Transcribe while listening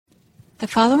The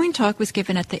following talk was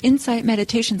given at the Insight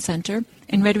Meditation Center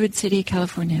in Redwood City,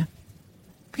 California.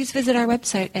 Please visit our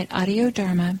website at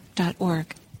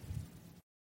audiodharma.org.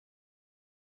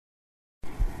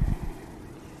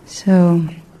 So,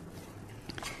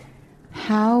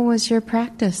 how was your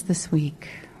practice this week?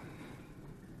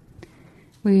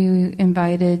 We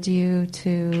invited you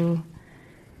to,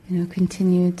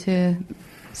 continue to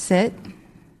sit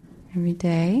every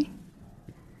day,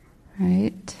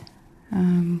 right?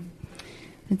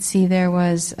 Let's see, there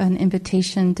was an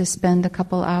invitation to spend a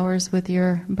couple hours with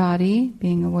your body,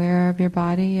 being aware of your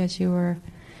body as you were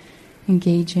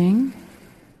engaging.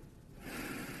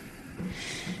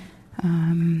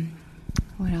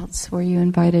 What else were you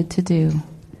invited to do?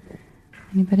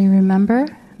 Anybody remember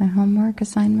the homework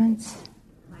assignments?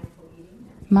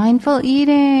 Mindful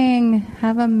eating.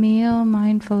 Have a meal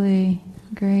mindfully.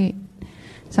 Great.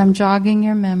 So I'm jogging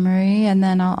your memory, and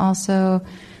then I'll also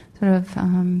sort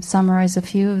of summarize a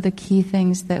few of the key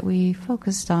things that we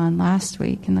focused on last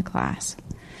week in the class.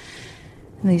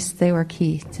 At least they were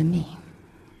key to me.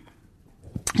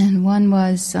 And one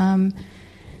was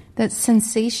that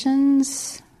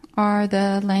sensations are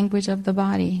the language of the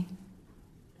body,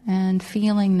 and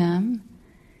feeling them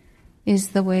is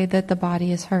the way that the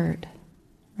body is heard,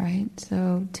 right?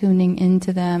 So tuning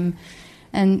into them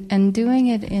and doing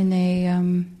it in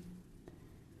a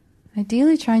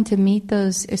ideally trying to meet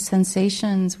those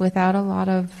sensations without a lot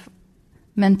of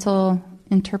mental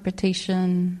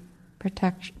interpretation,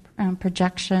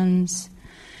 projections,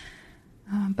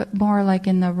 but more like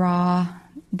in the raw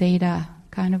data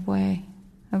kind of way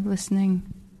of listening.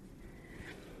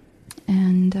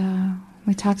 And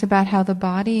we talked about how the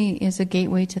body is a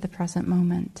gateway to the present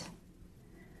moment.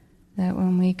 That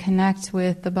when we connect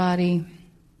with the body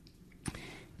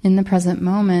in the present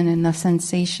moment and the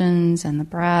sensations and the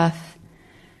breath,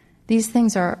 these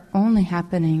things are only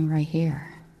happening right here,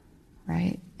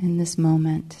 right, in this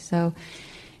moment. So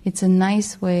it's a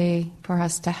nice way for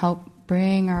us to help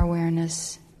bring our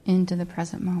awareness into the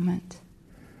present moment.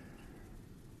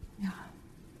 Yeah.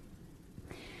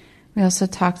 We also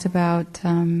talked about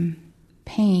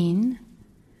pain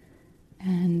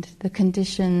and the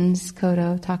conditions.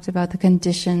 Kodo talked about the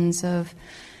conditions that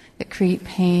create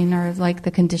pain, or like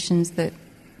the conditions that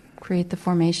create the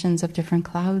formations of different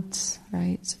clouds,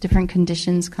 right? So different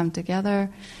conditions come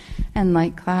together, and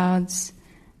like clouds,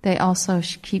 they also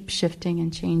keep shifting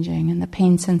and changing. And the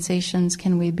pain sensations,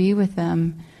 can we be with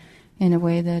them in a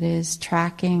way that is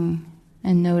tracking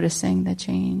and noticing the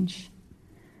change,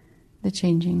 the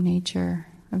changing nature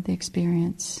of the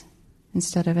experience,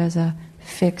 instead of as a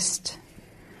fixed,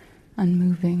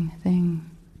 unmoving thing.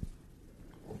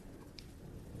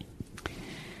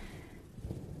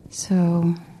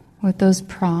 So, with those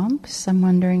prompts, I'm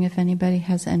wondering if anybody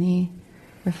has any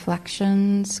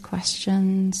reflections,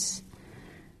 questions,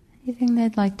 anything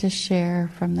they'd like to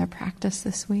share from their practice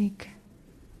this week.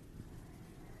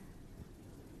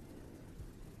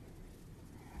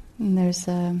 And there's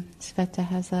Sveta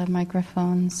has a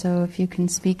microphone, so if you can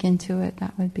speak into it,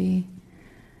 that would be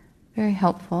very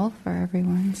helpful for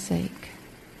everyone's sake.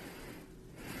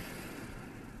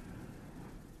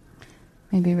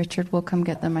 Maybe Richard will come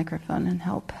get the microphone and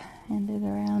help hand it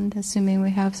around, assuming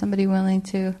we have somebody willing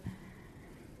to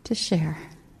share.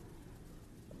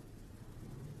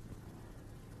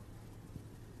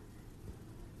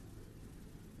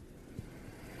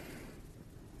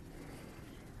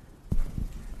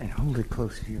 And hold it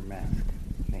close to your mask.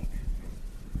 Thanks.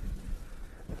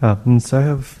 So I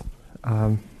have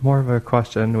more of a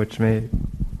question, which may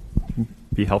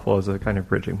be helpful as a kind of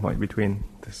bridging point between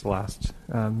this last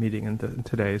meeting and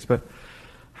today's. But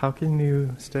how can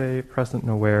you stay present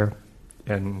and aware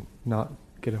and not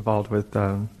get involved with,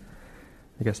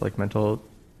 like mental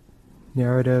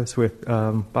narratives with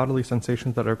bodily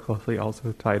sensations that are closely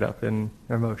also tied up in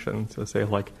emotions? So say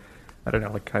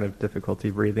kind of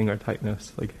difficulty breathing or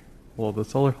tightness, the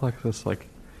solar plexus,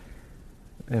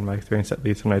 in my experience at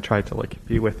least, when I try to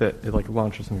be with it, it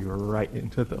launches me right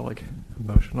into the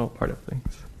emotional part of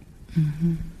things.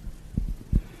 Mm-hmm.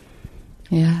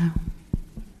 Yeah.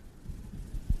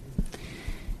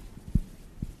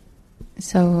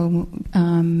 So,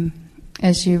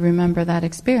 as you remember that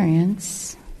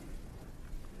experience,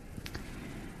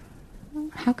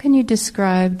 how can you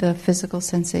describe the physical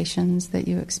sensations that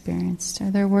you experienced?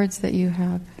 Are there words that you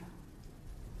have?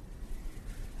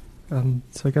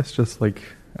 So I guess just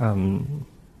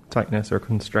tightness or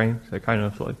constraint, that kind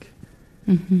of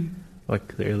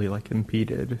clearly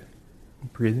impeded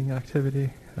breathing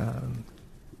activity.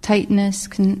 Tightness,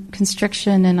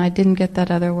 constriction, and I didn't get that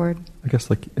other word. I guess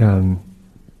an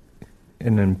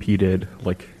impeded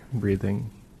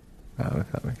breathing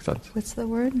if that makes sense. What's the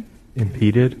word?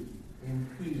 Impeded?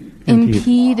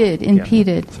 Impeded.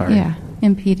 Yeah. Sorry. Yeah,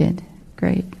 impeded.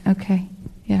 Great. Okay.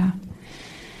 Yeah.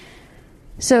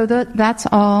 So that's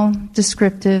all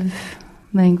descriptive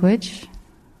language.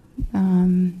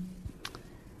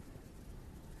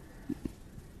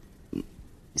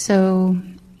 So,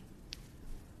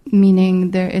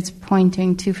 meaning it's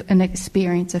pointing to an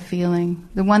experience, a feeling.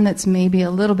 The one that's maybe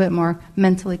a little bit more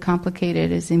mentally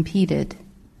complicated is impeded,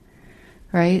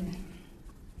 right?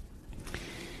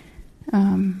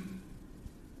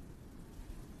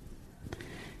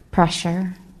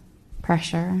 Pressure.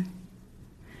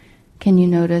 Can you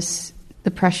notice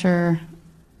the pressure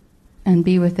and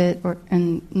be with it,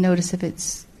 and notice if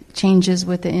it changes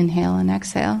with the inhale and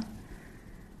exhale?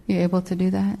 You able to do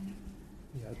that?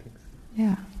 Yeah, I think so.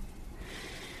 Yeah.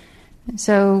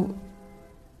 So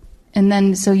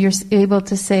you're able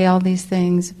to say all these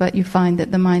things, but you find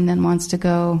that the mind then wants to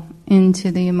go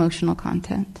into the emotional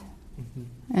content.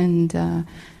 Mm-hmm. And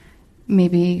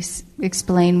maybe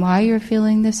explain why you're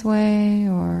feeling this way,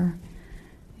 or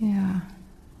yeah.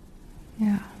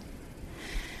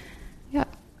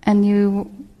 And you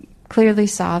clearly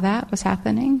saw that was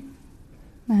happening,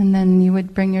 and then you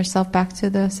would bring yourself back to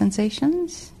the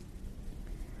sensations.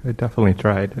 I definitely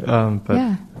tried, but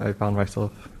yeah. I found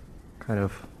myself kind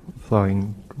of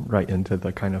flowing right into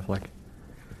the kind of like,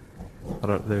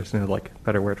 there's no like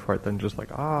better word for it than just like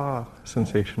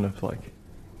sensation of like,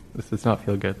 this does not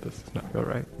feel good, this does not feel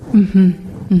right.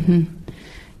 Mm-hmm. Mm-hmm.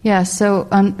 Yeah, so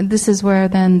this is where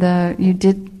then you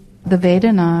did the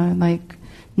Vedana, like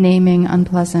naming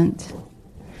unpleasant.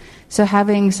 So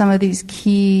having some of these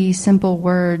key simple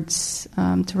words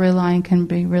to rely on can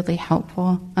be really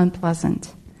helpful.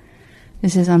 Unpleasant.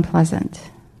 This is unpleasant,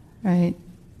 right?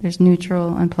 There's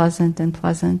neutral, unpleasant, and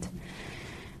pleasant.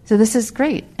 So this is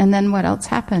great. And then what else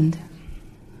happened?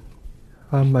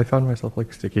 I found myself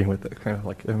like sticking with the kind of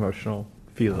like emotional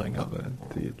feeling of it.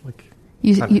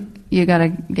 You gotta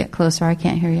get closer. I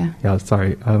can't hear you. Yeah,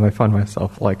 sorry. I found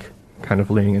myself like kind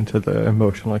of leaning into the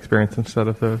emotional experience instead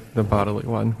of the bodily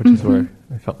one, which is where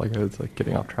I felt like I was like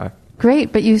getting off track.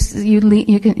 Great, but you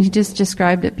just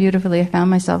described it beautifully. I found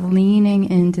myself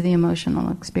leaning into the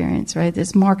emotional experience, right?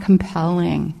 It's more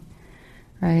compelling,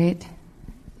 right?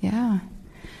 Yeah.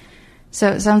 So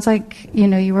it sounds like,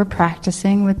 you were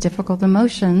practicing with difficult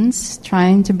emotions,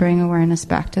 trying to bring awareness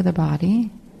back to the body,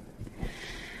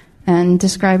 and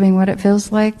describing what it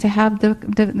feels like to have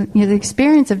the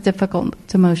experience of difficult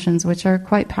emotions, which are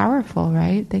quite powerful,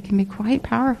 right? They can be quite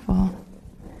powerful.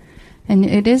 And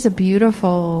it is a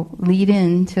beautiful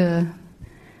lead-in to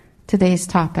today's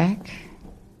topic.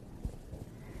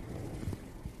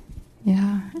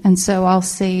 Yeah, and so I'll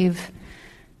save,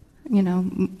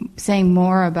 saying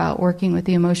more about working with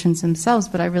the emotions themselves,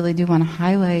 but I really do want to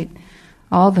highlight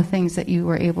all the things that you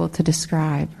were able to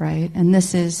describe, right? And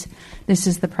this is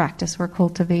the practice we're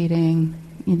cultivating,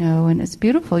 and it's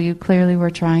beautiful. You clearly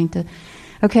were trying to,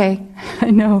 okay,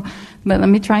 I know, but let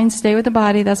me try and stay with the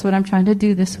body. That's what I'm trying to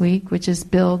do this week, which is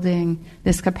building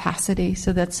this capacity.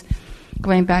 So that's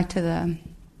going back to the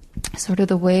sort of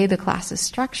the way the class is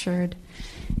structured,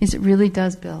 is it really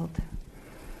does build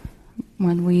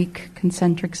 1 week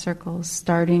concentric circles,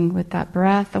 starting with that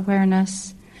breath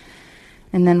awareness.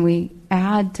 And then we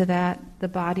add to that the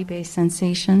body-based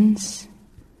sensations.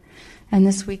 And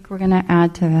this week we're going to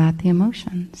add to that the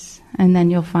emotions. And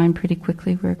then you'll find pretty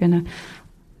quickly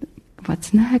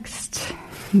what's next?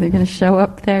 They're going to show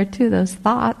up there too, those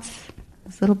thoughts,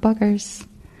 those little buggers.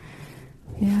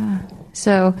 Yeah.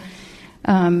 So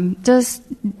just,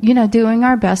 doing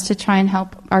our best to try and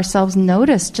help ourselves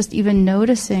notice, just even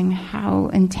noticing how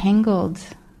entangled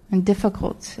and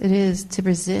difficult it is to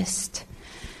resist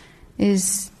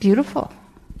is beautiful.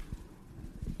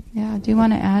 Yeah, do you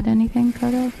want to add anything,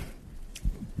 Kodo?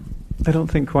 I don't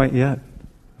think quite yet.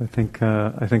 I think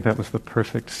that was the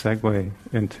perfect segue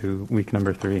into week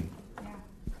number 3. Yeah.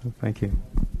 So thank you.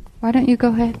 Why don't you go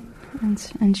ahead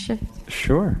and shift?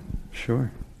 Sure.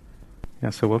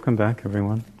 Yeah, so welcome back,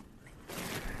 everyone.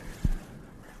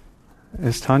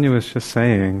 As Tanya was just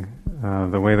saying,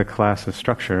 the way the class is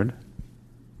structured,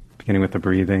 beginning with the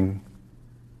breathing,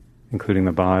 including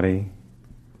the body,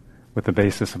 with the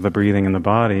basis of the breathing and the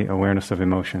body, awareness of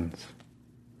emotions.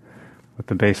 With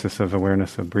the basis of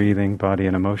awareness of breathing, body,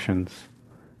 and emotions,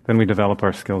 then we develop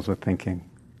our skills with thinking,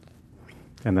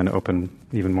 and then open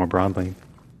even more broadly.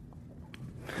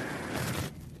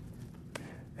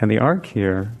 And the arc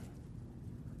here,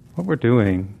 what we're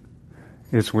doing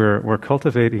is we're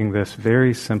cultivating this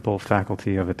very simple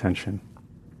faculty of attention.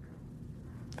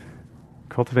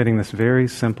 Cultivating this very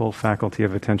simple faculty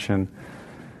of attention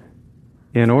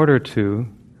in order to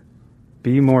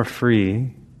be more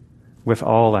free with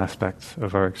all aspects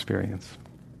of our experience.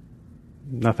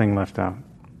 Nothing left out.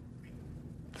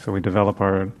 So we develop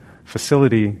our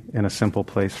facility in a simple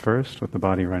place first, with the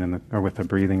body right in the, or with the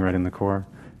breathing right in the core,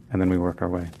 and then we work our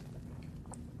way.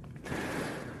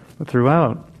 But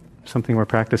throughout, something we're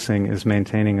practicing is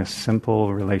maintaining a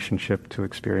simple relationship to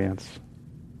experience.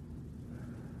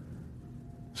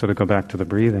 So to go back to the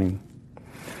breathing,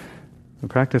 the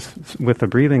practice with the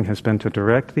breathing has been to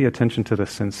direct the attention to the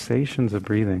sensations of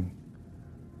breathing,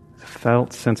 the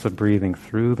felt sense of breathing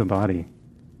through the body,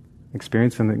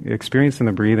 experiencing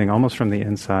the breathing almost from the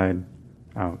inside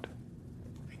out.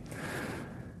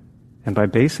 And by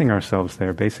basing ourselves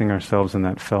there, basing ourselves in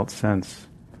that felt sense,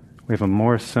 we have a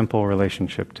more simple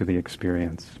relationship to the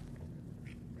experience.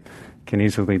 It can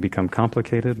easily become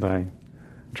complicated by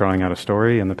drawing out a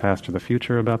story in the past or the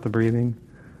future about the breathing,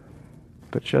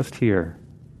 but just here,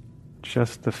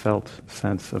 just the felt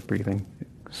sense of breathing.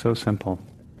 So simple,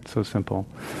 so simple.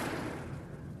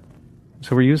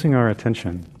 So we're using our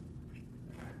attention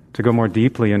to go more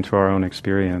deeply into our own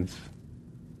experience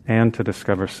and to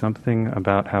discover something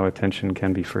about how attention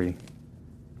can be free.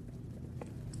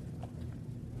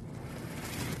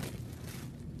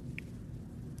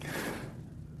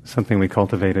 Something we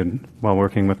cultivated while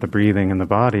working with the breathing and the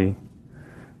body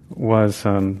was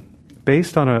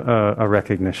based on a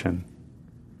recognition.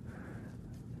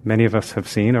 Many of us have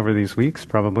seen over these weeks,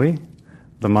 probably,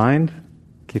 the mind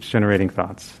keeps generating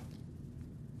thoughts,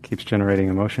 keeps generating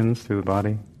emotions through the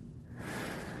body.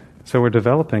 So we're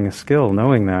developing a skill,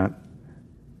 knowing that,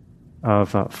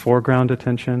 of foreground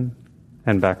attention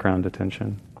and background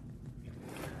attention.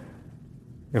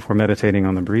 If we're meditating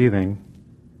on the breathing,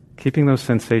 keeping those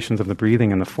sensations of the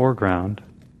breathing in the foreground,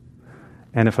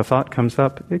 and if a thought comes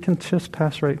up, it can just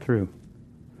pass right through.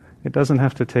 It doesn't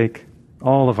have to take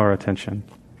all of our attention,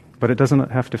 but it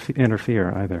doesn't have to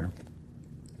interfere either.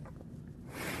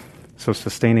 So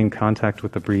sustaining contact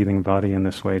with the breathing body in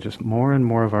this way, just more and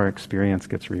more of our experience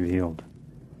gets revealed.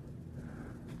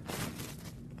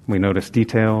 We notice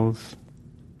details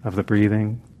of the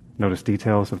breathing, notice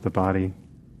details of the body.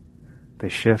 They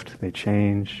shift, they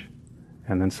change,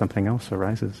 and then something else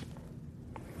arises.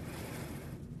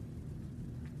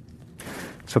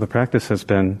 So the practice has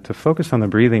been to focus on the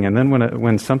breathing, and then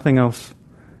when something else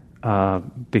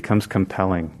becomes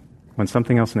compelling, when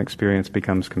something else in experience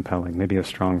becomes compelling, maybe a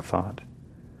strong thought.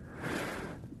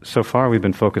 So far we've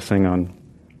been focusing on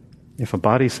if a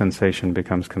body sensation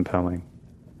becomes compelling,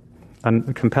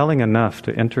 compelling enough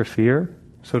to interfere,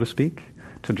 so to speak,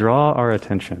 to draw our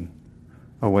attention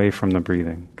away from the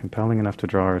breathing, compelling enough to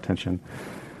draw our attention,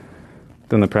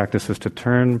 then the practice is to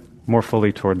turn more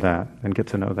fully toward that and get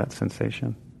to know that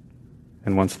sensation.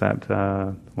 And once that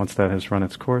has run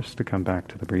its course, to come back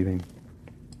to the breathing.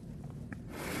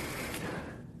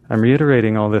 I'm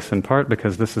reiterating all this in part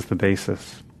because this is the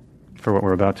basis for what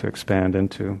we're about to expand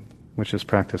into, which is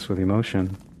practice with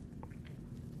emotion.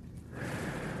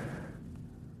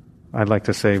 I'd like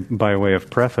to say, by way of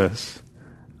preface,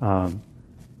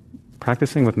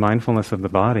 practicing with mindfulness of the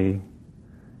body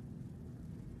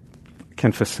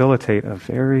can facilitate a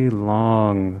very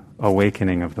long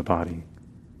awakening of the body.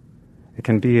 It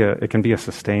can be a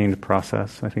sustained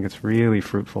process. I think it's really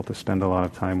fruitful to spend a lot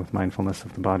of time with mindfulness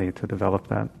of the body to develop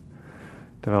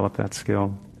that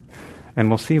skill. And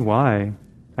we'll see why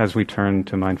as we turn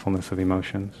to mindfulness of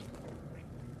emotions.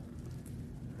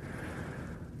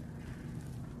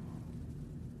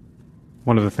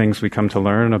 One of the things we come to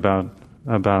learn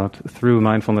about through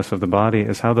mindfulness of the body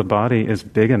is how the body is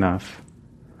big enough,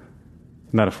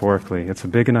 metaphorically, it's a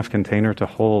big enough container to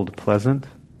hold pleasant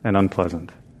and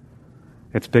unpleasant.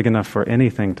 It's big enough for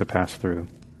anything to pass through,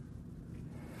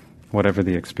 whatever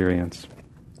the experience.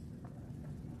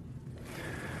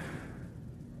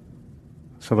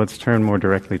 So let's turn more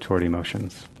directly toward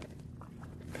emotions.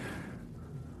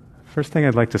 First thing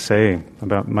I'd like to say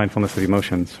about mindfulness of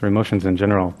emotions, or emotions in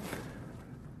general,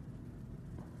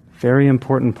 very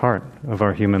important part of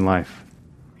our human life.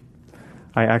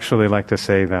 I actually like to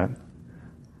say that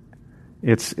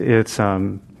it's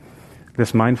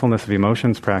this mindfulness of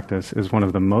emotions practice is one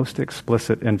of the most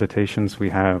explicit invitations we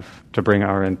have to bring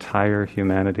our entire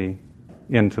humanity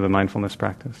into the mindfulness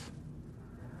practice.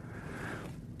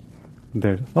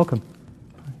 Welcome.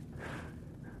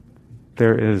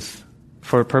 There is,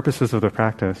 for purposes of the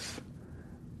practice,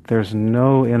 there's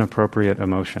no inappropriate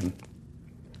emotion.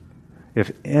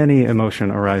 If any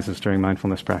emotion arises during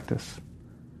mindfulness practice,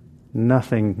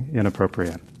 nothing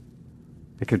inappropriate.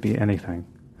 It could be anything.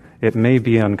 It may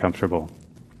be uncomfortable.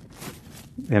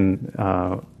 In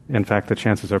fact, the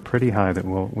chances are pretty high that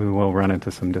we will run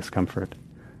into some discomfort.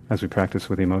 as we practice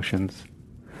with emotions.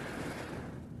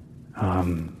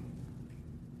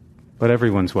 But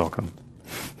everyone's welcome.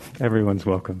 Everyone's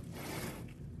welcome.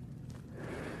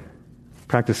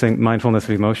 Practicing mindfulness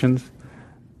of emotions,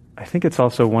 I think it's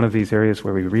also one of these areas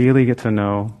where we really get to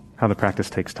know how the practice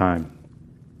takes time.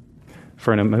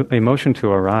 For an emotion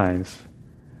to arise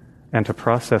and to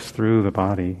process through the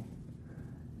body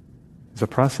is a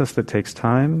process that takes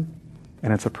time,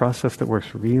 and it's a process that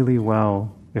works really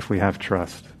well if we have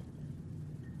trust.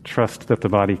 Trust that the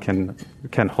body can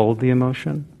hold the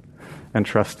emotion, and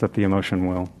trust that the emotion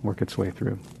will work its way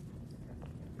through.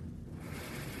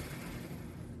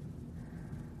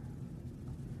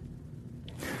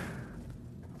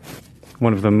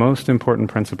 One of the most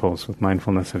important principles with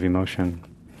mindfulness of emotion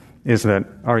is that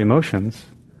our emotions,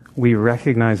 we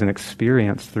recognize and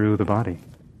experience through the body.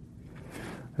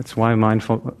 That's why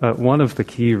one of the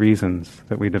key reasons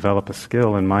that we develop a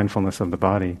skill in mindfulness of the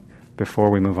body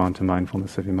before we move on to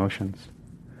mindfulness of emotions.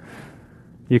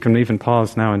 You can even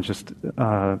pause now and just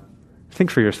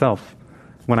think for yourself,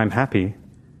 when I'm happy,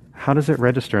 how does it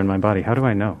register in my body? How do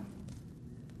I know?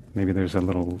 Maybe there's a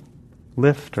little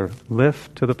lift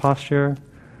to the posture.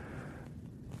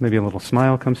 Maybe a little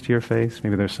smile comes to your face.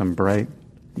 Maybe there's some bright,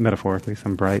 metaphorically,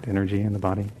 some bright energy in the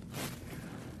body.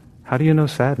 How do you know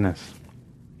sadness?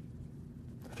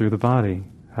 Through the body.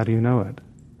 How do you know it?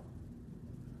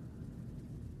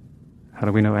 How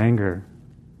do we know anger?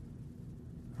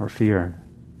 Or fear?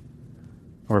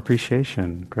 Or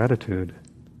appreciation, gratitude?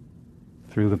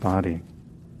 Through the body.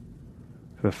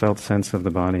 The felt sense of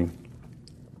the body.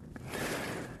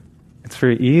 It's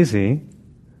very easy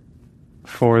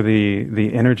for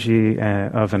the energy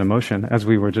of an emotion, as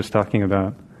we were just talking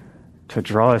about, to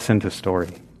draw us into story.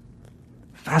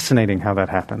 Fascinating how that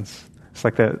happens.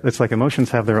 It's like emotions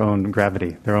have their own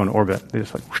gravity, their own orbit. They're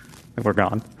just like, whoosh, and we're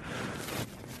gone.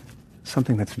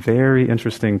 Something that's very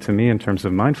interesting to me in terms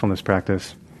of mindfulness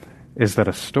practice is that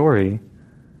a story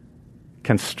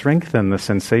can strengthen the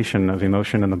sensation of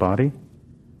emotion in the body.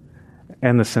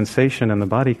 And the sensation in the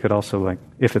body could also, like,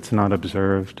 if it's not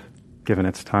observed, given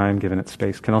its time, given its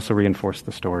space, can also reinforce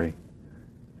the story.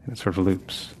 And it sort of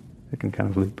loops. It can kind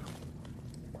of loop.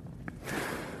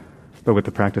 But with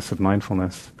the practice of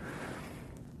mindfulness,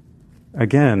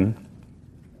 again,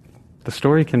 the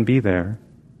story can be there,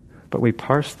 but we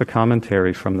parse the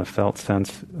commentary from the felt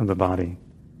sense of the body.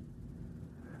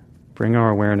 Bring our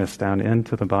awareness down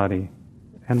into the body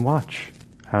and watch.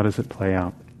 How does it play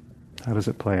out? How does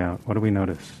it play out? What do we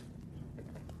notice?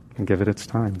 And give it its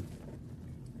time.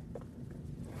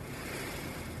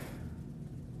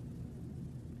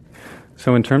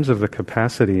 So in terms of the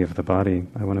capacity of the body,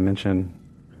 I want to mention,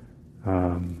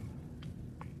 I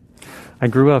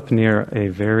grew up near a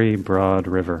very broad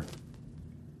river,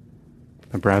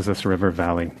 the Brazos River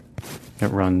Valley. It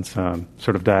runs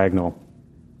sort of diagonal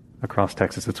across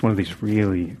Texas. It's one of these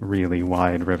really, really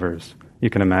wide rivers. You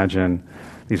can imagine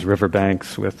these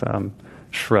riverbanks with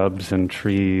shrubs and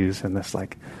trees and this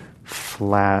like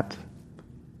flat,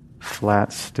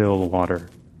 still water.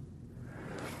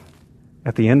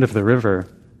 At the end of the river,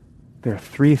 there are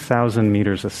 3,000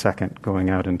 meters a second going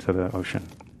out into the ocean.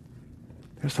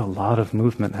 There's a lot of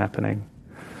movement happening.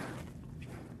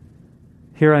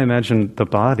 Here I imagine the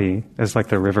body as like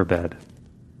the riverbed.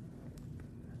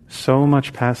 So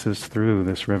much passes through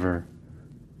this river.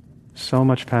 So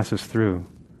much passes through.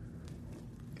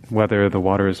 Whether the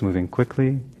water is moving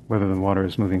quickly, whether the water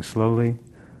is moving slowly,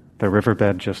 the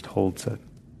riverbed just holds it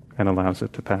and allows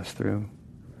it to pass through.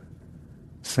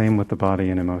 Same with the body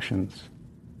and emotions.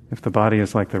 If the body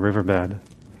is like the riverbed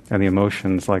and the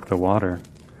emotions like the water,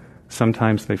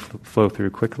 sometimes they flow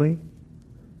through quickly,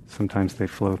 sometimes they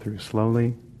flow through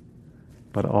slowly,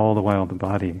 but all the while the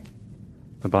body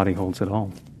holds it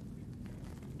all.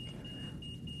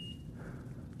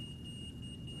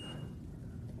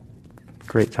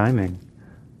 Great timing.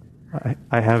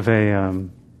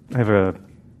 I'm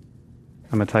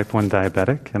a type 1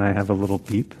 diabetic, and I have a little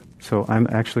beep. So I'm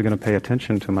actually going to pay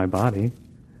attention to my body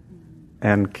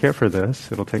and care for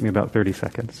this. It'll take me about 30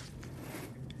 seconds.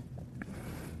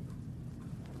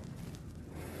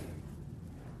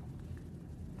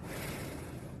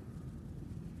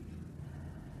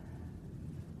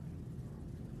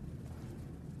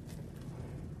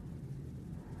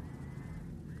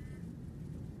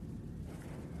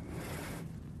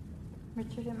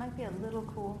 Richard, it might be a little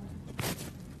cool.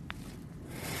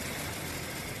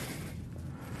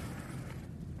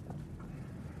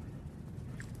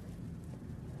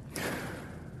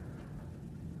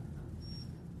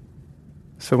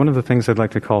 So one of the things I'd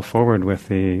like to call forward with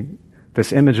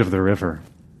this image of the river,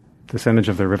 this image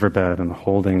of the riverbed and the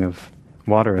holding of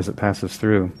water as it passes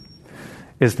through,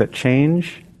 is that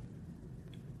change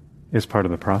is part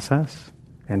of the process,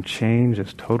 and change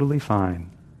is totally fine.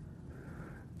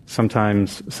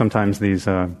 Sometimes these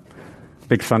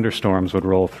big thunderstorms would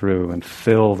roll through and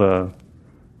fill the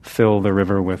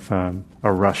river with a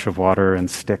rush of water and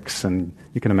sticks, and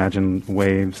you can imagine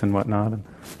waves and whatnot. And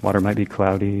water might be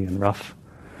cloudy and rough,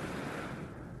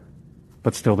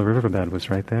 but still the riverbed was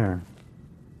right there.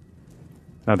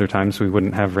 Other times we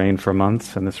wouldn't have rain for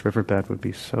months, and this riverbed would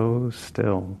be so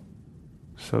still,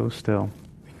 so still.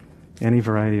 Any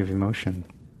variety of emotion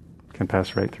can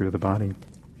pass right through the body.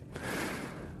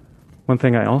 One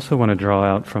thing I also want to draw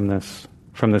out from this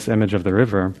image of the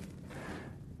river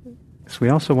is we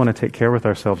also want to take care with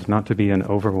ourselves not to be in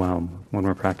overwhelm when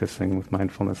we're practicing with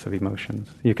mindfulness of emotions.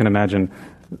 You can imagine,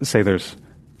 say there's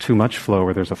too much flow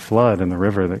or there's a flood in the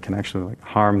river that can actually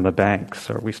harm the banks,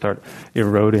 or we start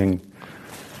eroding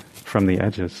from the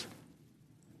edges.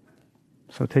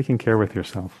 So taking care with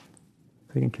yourself.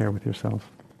 Taking care with yourself.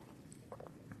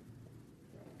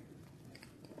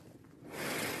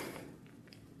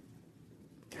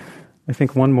 I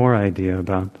think one more idea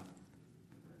about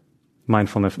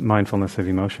mindfulness of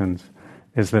emotions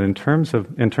is that in terms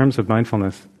of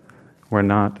mindfulness, we're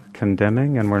not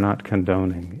condemning and we're not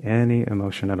condoning any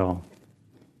emotion at all.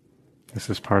 This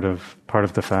is part of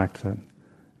the fact that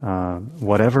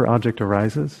whatever object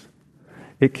arises,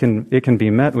 it can be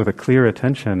met with a clear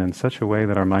attention in such a way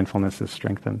that our mindfulness is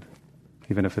strengthened,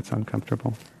 even if it's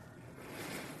uncomfortable.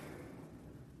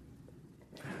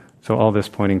 So all this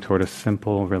pointing toward a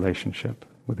simple relationship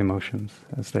with emotions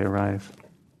as they arise.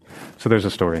 So there's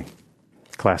a story,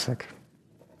 classic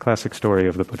story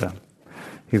of the Buddha.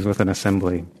 He's with an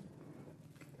assembly.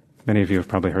 Many of you have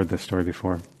probably heard this story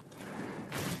before.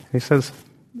 He says,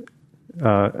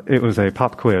 it was a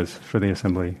pop quiz for the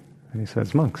assembly. And he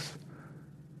says, monks,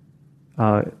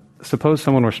 suppose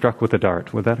someone were struck with a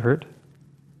dart, would that hurt?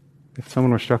 If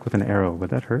someone were struck with an arrow, would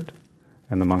that hurt?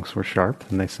 And the monks were sharp,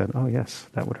 and they said, oh yes,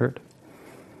 that would hurt.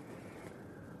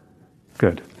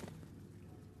 Good.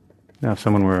 Now if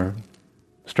someone were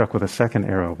struck with a second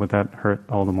arrow, would that hurt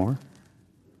all the more?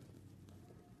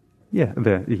 Yes,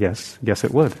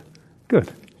 it would.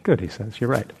 Good, he says, you're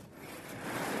right.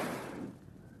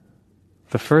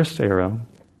 The first arrow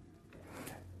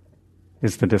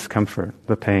is the discomfort,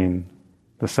 the pain,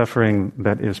 the suffering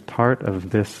that is part of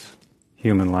this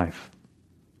human life.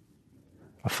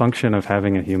 A function of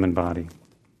having a human body.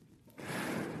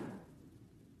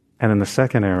 And then the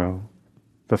second arrow,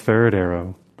 the third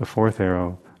arrow, the fourth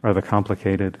arrow are the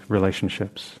complicated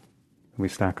relationships we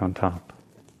stack on top.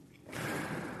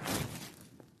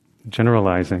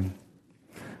 Generalizing,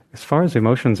 as far as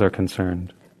emotions are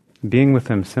concerned, being with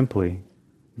them simply,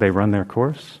 they run their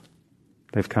course,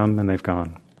 they've come and they've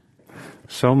gone.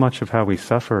 So much of how we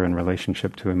suffer in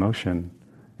relationship to emotion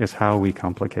is how we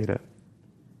complicate it.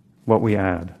 What we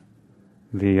add,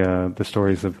 the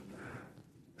stories of,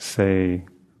 say,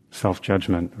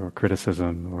 self-judgment or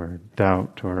criticism or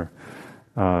doubt or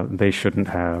they shouldn't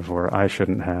have or I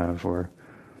shouldn't have or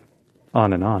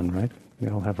on and on, right? We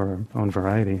all have our own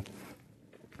variety.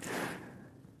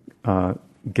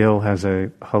 Gil has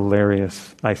a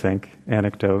hilarious, I think,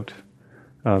 anecdote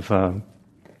of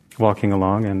walking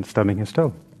along and stubbing his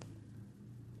toe.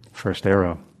 First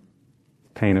arrow,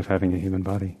 pain of having a human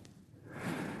body.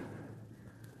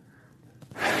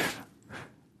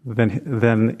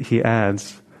 Then he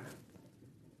adds,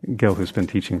 Gil, who's been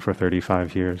teaching for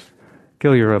 35 years,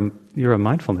 Gil, you're a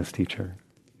mindfulness teacher.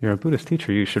 You're a Buddhist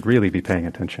teacher. You should really be paying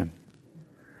attention.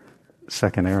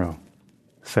 Second arrow,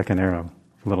 a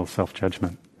little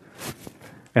self-judgment.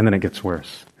 And then it gets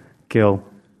worse. Gil,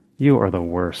 you are the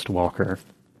worst walker.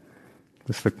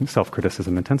 This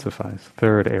self-criticism intensifies.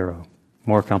 Third arrow,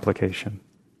 more complication.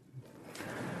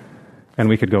 And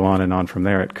we could go on and on from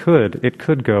there. It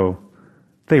could go,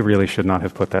 they really should not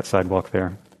have put that sidewalk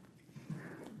there.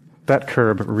 That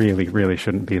curb really, really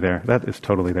shouldn't be there. That is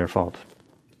totally their fault.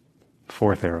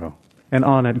 Fourth arrow. And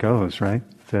on it goes, right?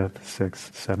 Fifth,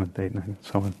 sixth, seventh, eighth, ninth,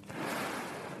 so on.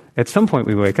 At some point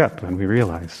we wake up and we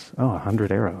realize,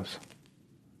 100 arrows.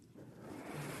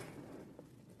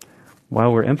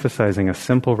 While we're emphasizing a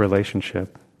simple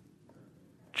relationship,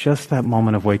 just that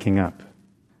moment of waking up,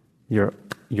 you're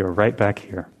right back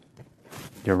here.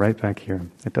 You're right back here.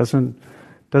 It doesn't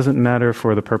matter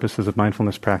for the purposes of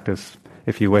mindfulness practice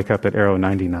if you wake up at arrow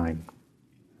 99.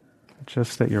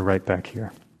 Just that you're right back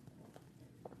here.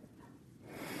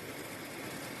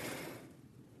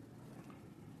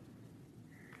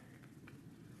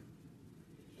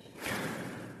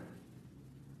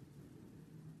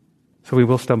 So we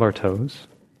will stub our toes,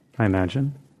 I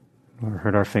imagine, or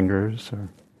hurt our fingers, or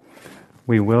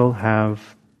we will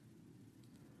have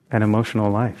an emotional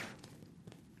life.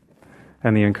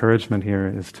 And the encouragement here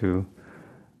is to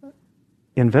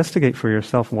investigate for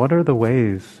yourself, what are the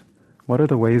ways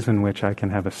in which I can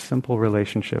have a simple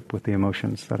relationship with the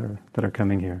emotions that are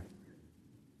coming here?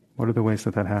 What are the ways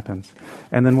that happens?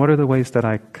 And then what are the ways that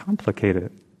I complicate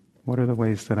it? What are the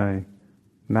ways that I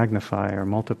magnify or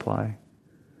multiply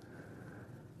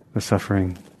the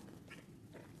suffering?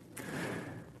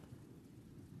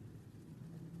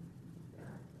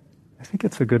 I think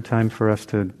it's a good time for us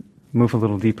to move a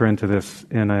little deeper into this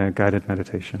in a guided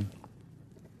meditation.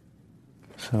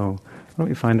 So, why don't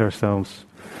we find ourselves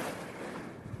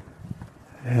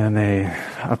in a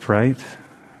upright,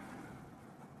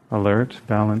 alert,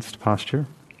 balanced posture.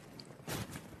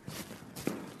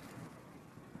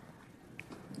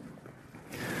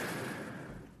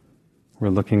 We're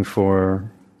looking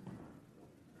for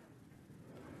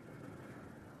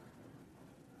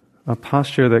a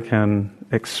posture that can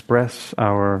express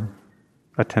our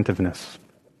attentiveness,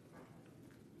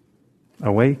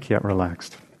 awake yet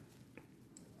relaxed.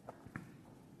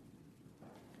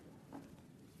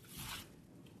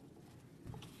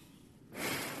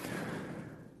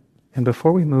 And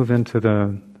before we move into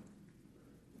the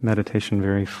meditation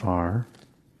very far,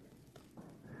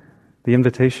 the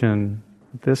invitation,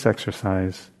 this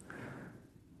exercise,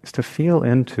 is to feel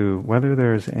into whether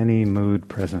there's any mood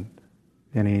present,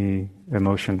 any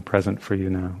emotion present for you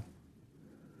now.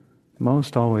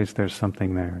 Most always there's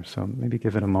something there, so maybe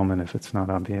give it a moment if it's not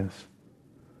obvious.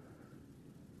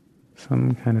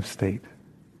 Some kind of state.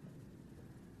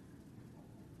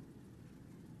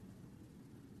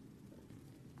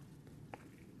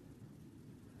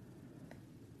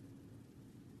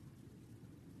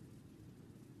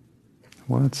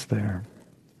 What's there?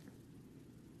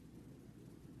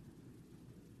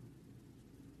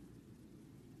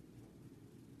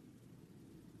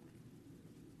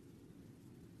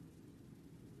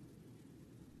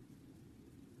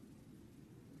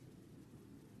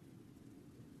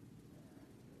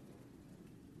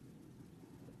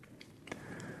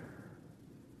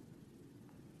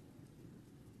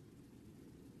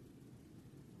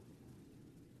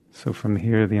 So from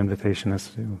here, the invitation is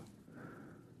to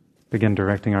begin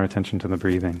directing our attention to the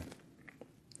breathing.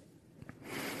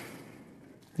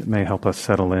 It may help us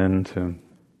settle in to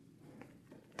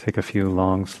take a few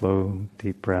long, slow,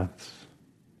 deep breaths,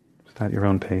 just at your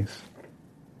own pace.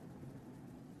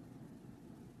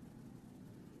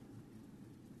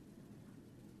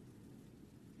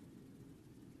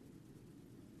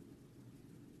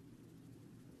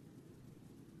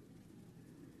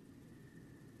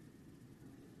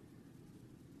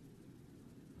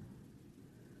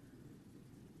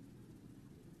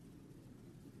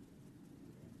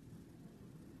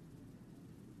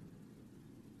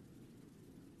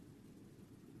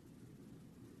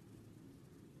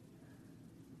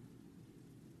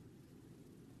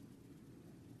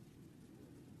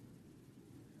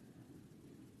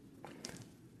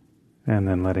 And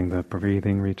then letting the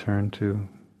breathing return to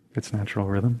its natural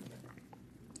rhythm.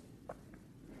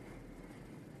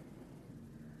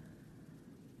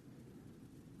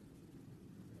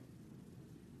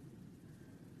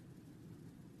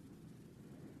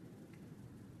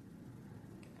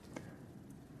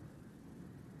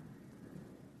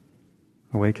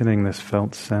 Awakening this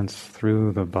felt sense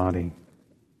through the body.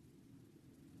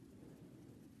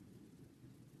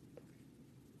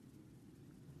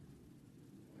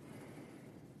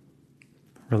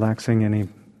 Relaxing any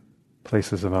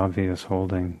places of obvious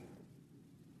holding.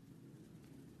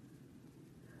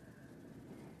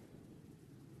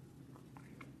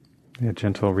 A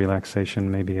gentle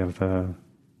relaxation maybe of the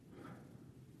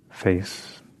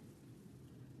face,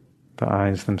 the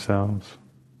eyes themselves,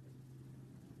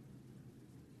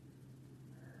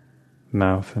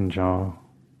 mouth and jaw.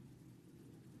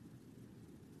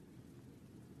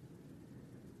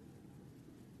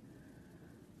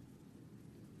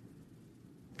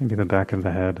 Maybe the back of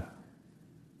the head.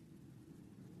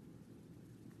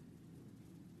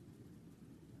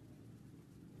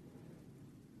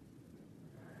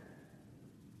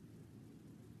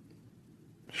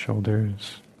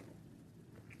 Shoulders.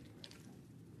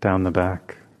 Down the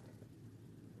back.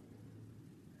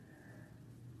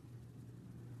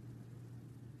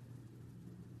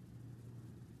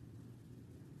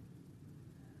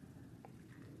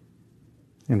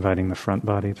 Inviting the front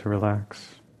body to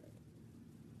relax.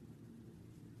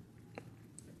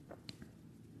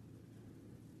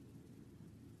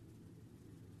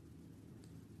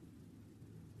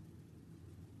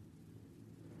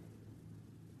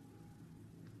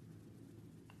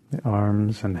 The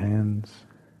arms and hands.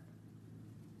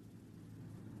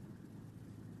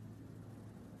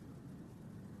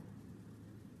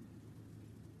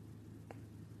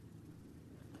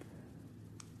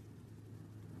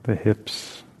 the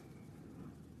hips,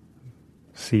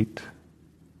 seat,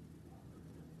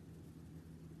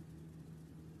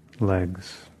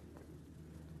 legs.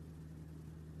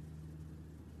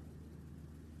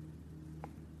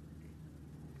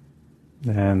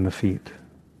 And the feet.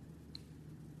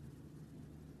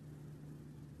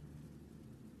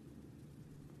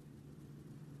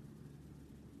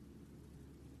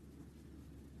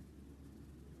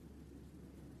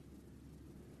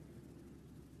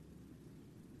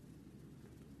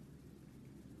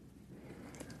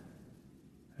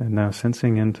 And now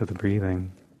sensing into the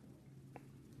breathing.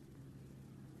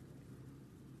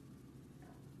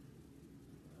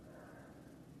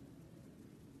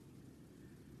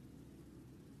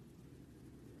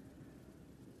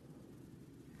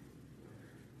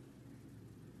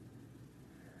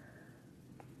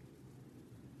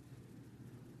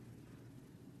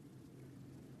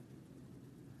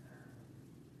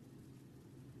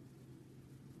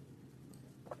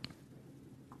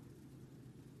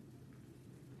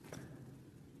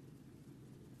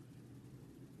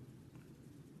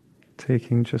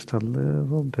 Taking just a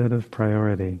little bit of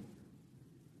priority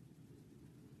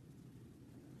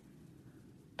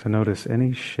to notice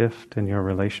any shift in your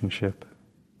relationship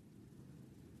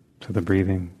to the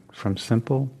breathing, from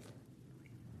simple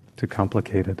to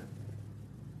complicated.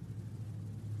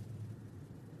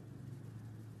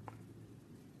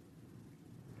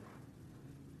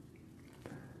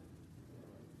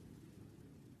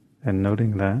 And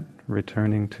noting that,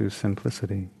 returning to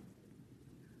simplicity.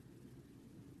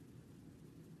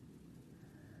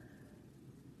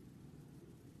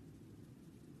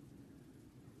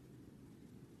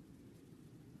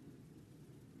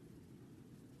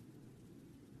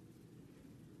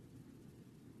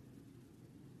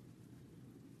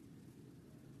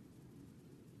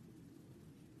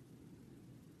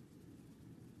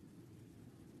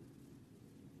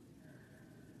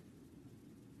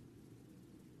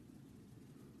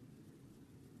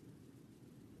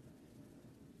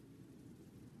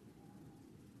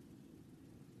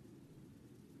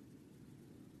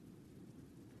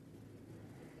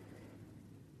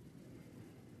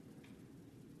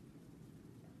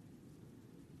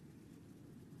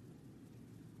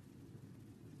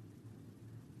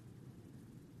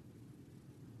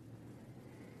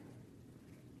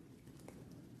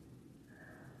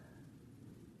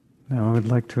 Now I would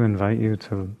like to invite you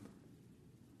to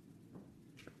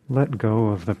let go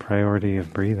of the priority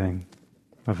of breathing,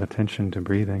 of attention to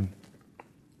breathing,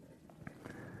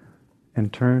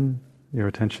 and turn your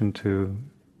attention to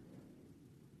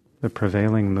the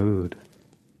prevailing mood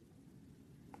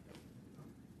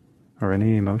or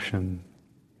any emotion,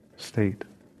 state.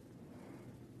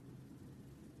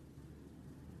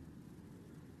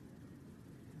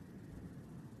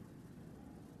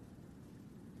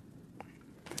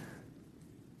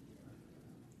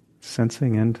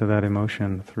 Sensing into that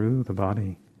emotion through the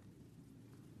body.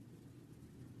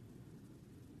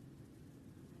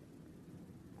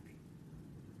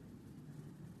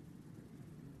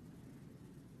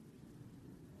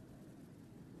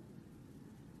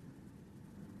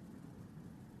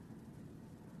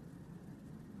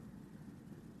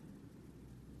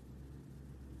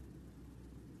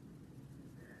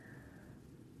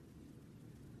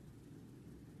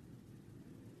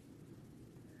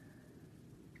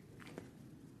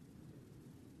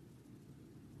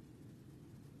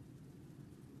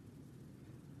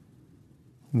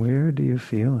 Where do you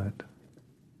feel it?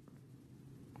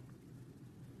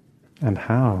 And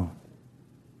how?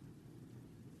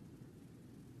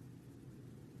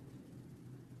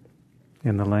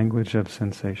 In the language of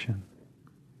sensation,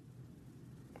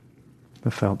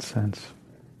 the felt sense.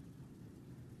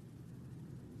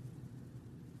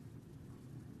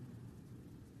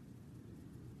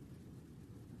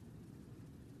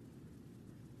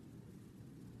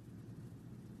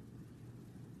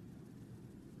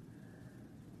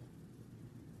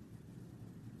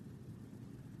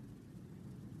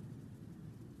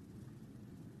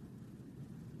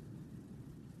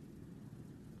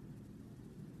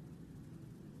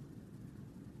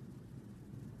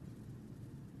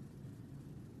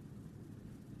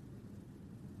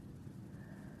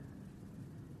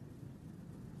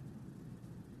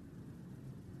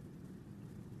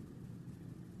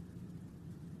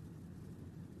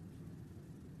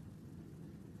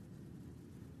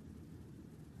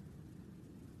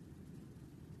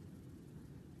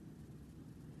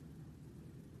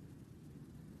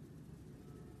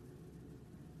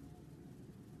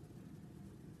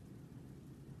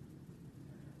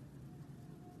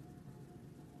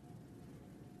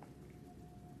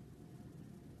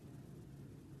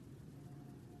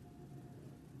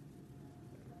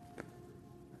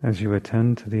 as you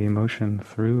attend to the emotion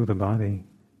through the body,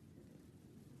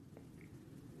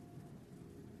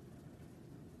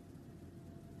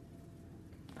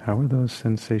 how are those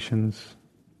sensations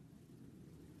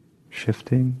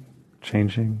shifting,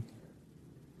 changing,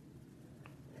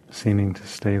 seeming to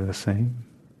stay the same?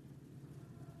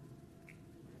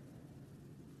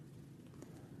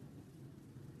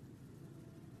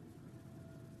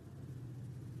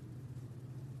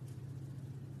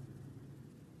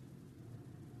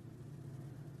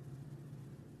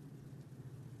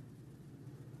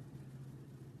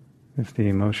 If the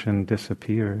emotion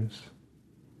disappears,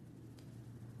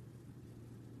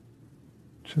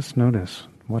 just notice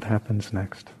what happens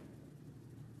next.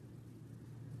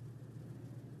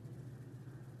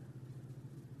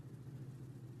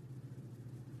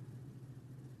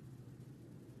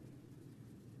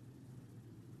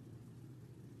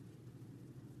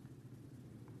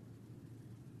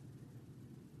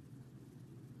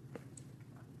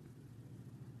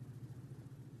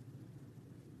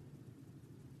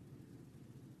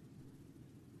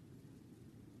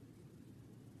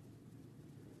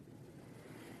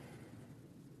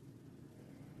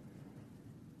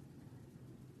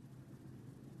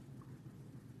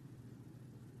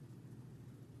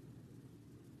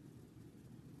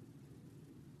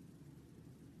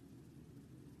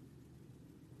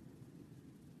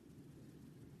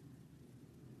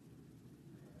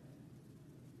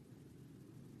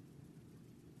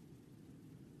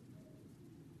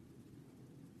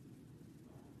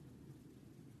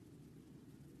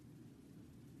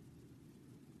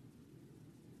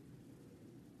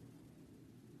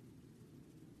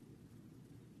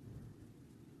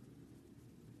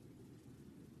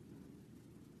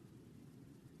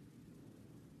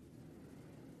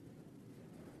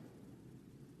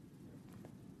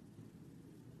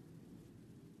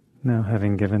 Now,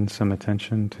 having given some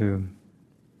attention to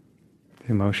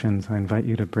the emotions, I invite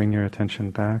you to bring your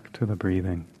attention back to the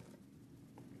breathing.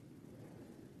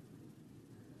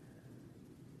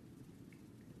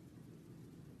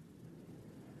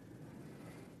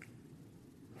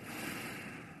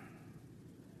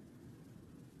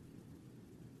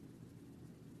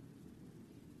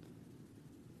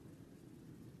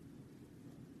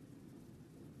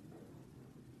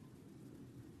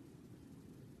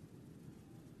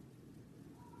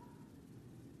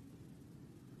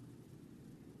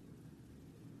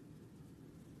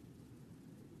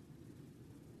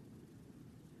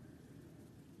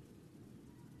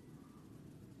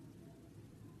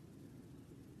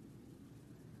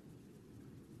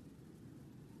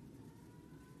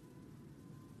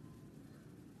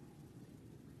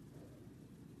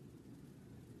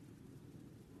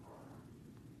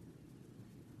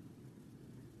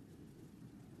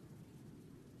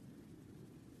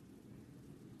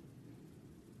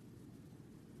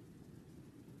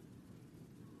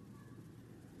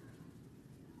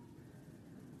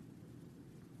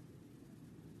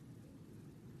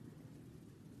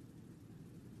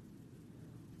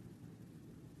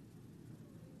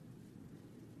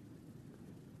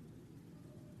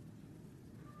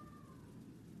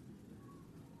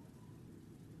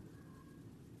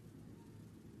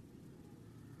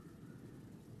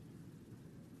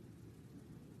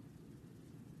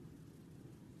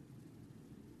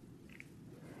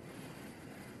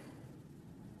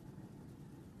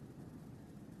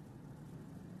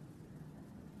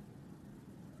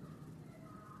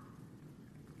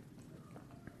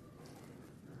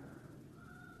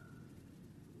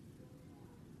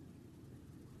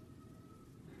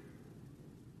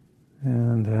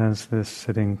 And as this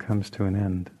sitting comes to an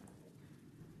end,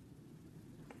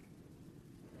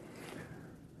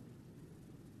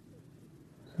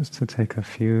 just to take a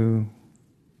few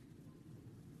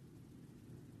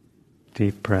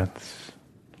deep breaths,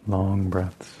 long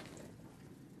breaths.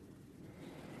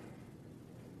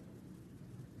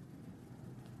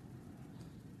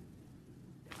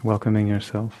 Welcoming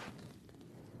yourself.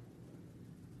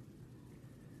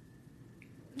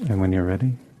 And when you're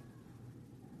ready,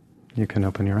 you can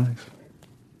open your eyes.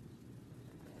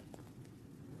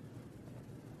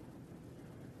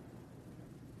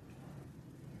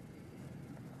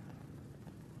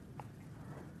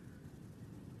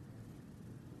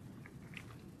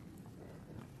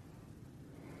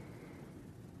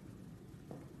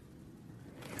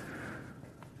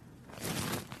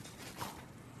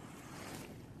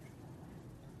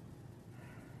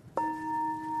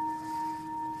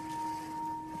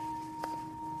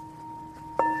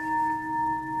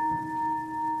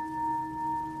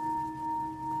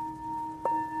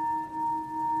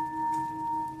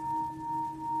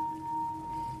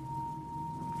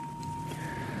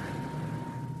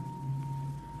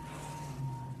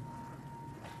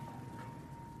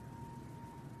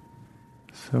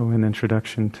 So, an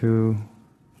introduction to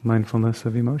mindfulness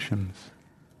of emotions.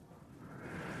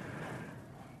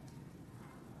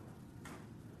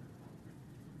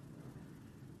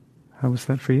 How was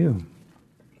that for you?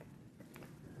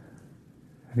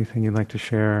 Anything you'd like to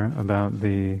share about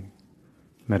the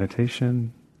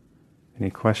meditation? Any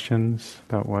questions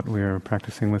about what we're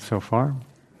practicing with so far?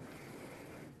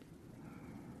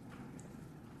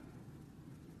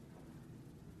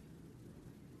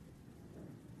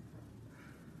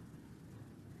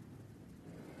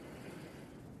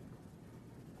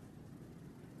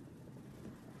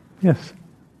 Yes.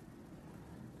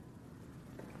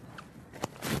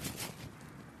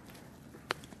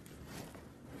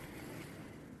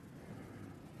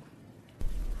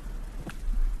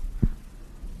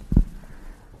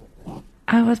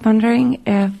 I was wondering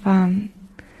if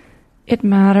it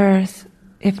matters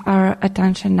if our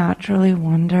attention naturally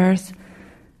wanders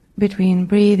between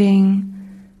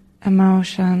breathing,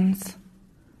 emotions,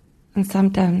 and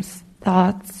sometimes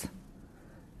thoughts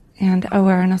and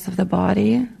awareness of the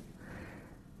body,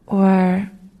 or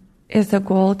is the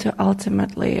goal to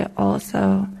ultimately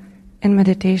also in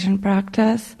meditation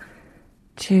practice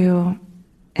to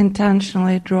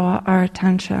intentionally draw our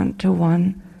attention to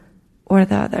one or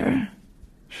the other?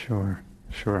 Sure.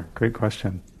 Great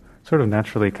question. Sort of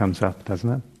naturally comes up, doesn't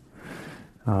it?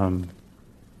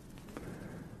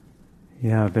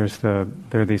 There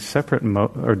are these separate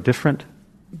or different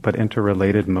but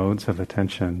interrelated modes of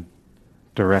attention: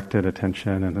 directed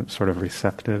attention and sort of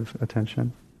receptive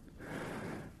attention.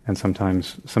 And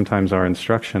sometimes our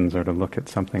instructions are to look at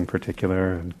something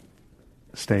particular and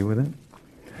stay with it.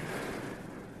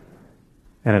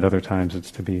 And at other times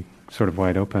it's to be sort of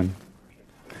wide open.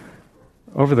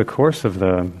 Over the course of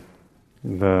the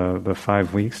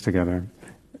 5 weeks together,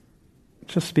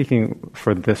 just speaking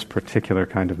for this particular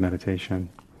kind of meditation,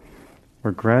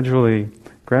 we're gradually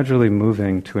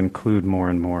moving to include more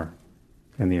and more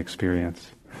in the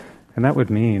experience. And that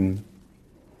would mean,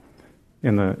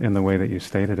 in the way that you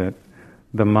stated it,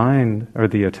 the mind or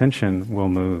the attention will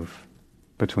move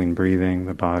between breathing,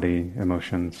 the body,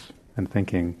 emotions, and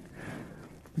thinking.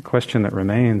 The question that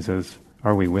remains is,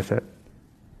 are we with it?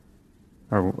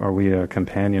 Are we a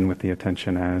companion with the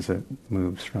attention as it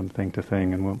moves from thing to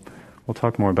thing? And we'll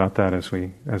talk more about that as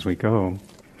we go.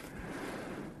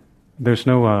 There's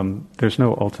no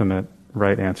ultimate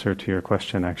right answer to your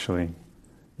question, actually.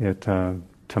 To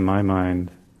my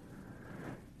mind,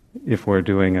 if we're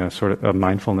doing a sort of a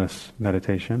mindfulness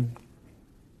meditation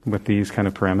with these kind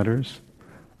of parameters,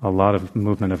 a lot of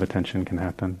movement of attention can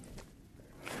happen.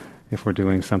 If we're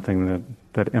doing something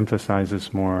that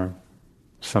emphasizes more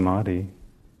samadhi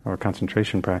or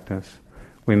concentration practice,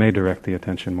 we may direct the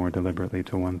attention more deliberately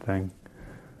to one thing.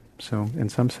 So in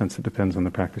some sense it depends on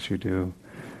the practice you do.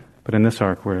 But in this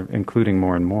arc we're including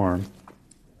more and more.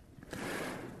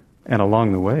 And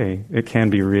along the way it can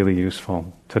be really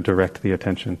useful to direct the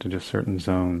attention to just certain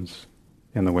zones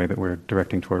in the way that we're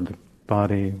directing toward the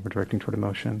body, we're directing toward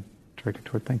emotion, directing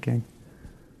toward thinking.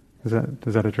 Does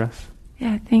that address?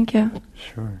 Yeah, thank you.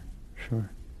 Sure.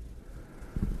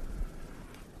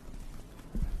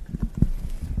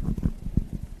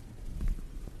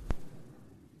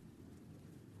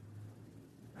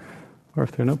 Or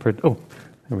if there are no...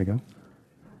 there we go.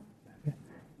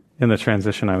 In the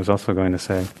transition, I was also going to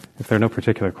say, if there are no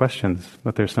particular questions,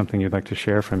 but there's something you'd like to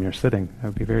share from your sitting, I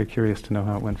would be very curious to know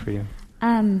how it went for you.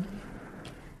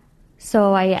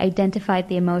 So I identified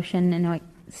the emotion and I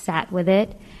sat with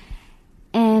it,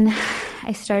 and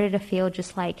I started to feel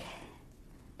just like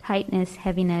tightness,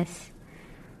 heaviness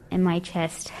in my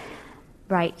chest,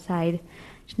 right side,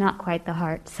 not quite the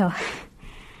heart. So,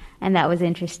 and that was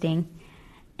interesting.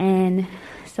 And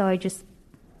so I just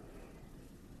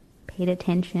paid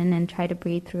attention and tried to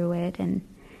breathe through it, and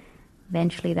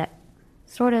eventually that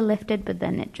sort of lifted, but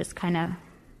then it just kind of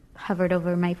hovered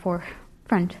over my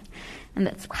forefront, and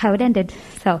that's how it ended.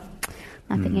 So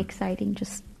nothing exciting,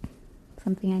 just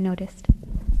something I noticed.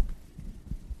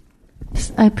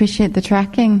 I appreciate the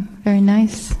tracking. Very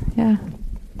nice. Yeah.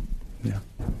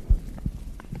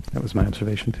 That was my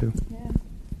observation too. Yeah.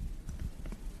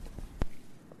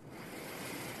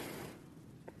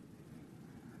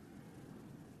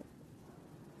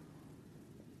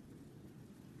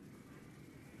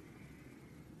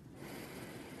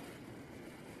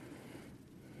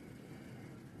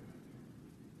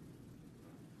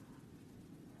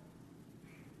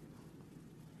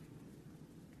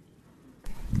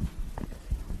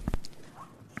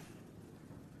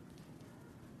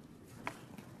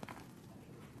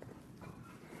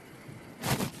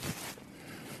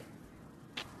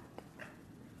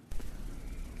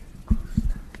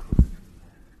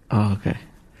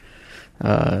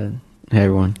 Hey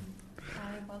everyone.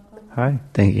 Hi, welcome. Hi.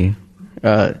 Thank you.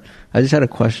 I just had a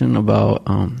question about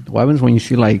what happens when you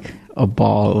see like a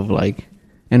ball of like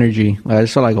energy. Like I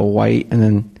just saw like a white, and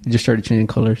then it just started changing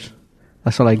colors.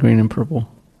 I saw like green and purple.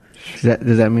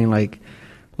 Does that mean like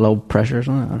low pressure or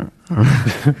something? I don't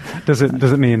know. Does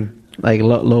it mean like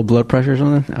low blood pressure or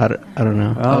something? I don't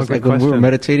know. Oh, I was good like when we were question.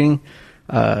 meditating,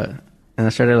 and I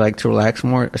started like to relax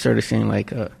more. I started seeing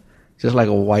like just like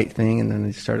a white thing, and then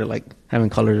it started like having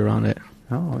colors around it.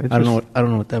 Oh, I don't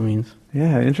know what that means.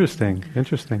 Yeah, interesting.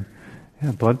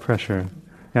 Yeah, blood pressure.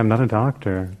 Yeah, I'm not a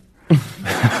doctor.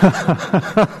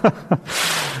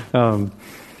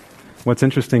 What's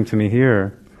interesting to me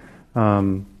here,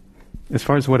 as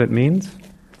far as what it means,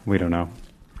 we don't know.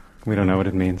 We don't know what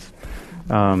it means.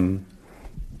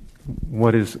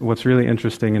 What's really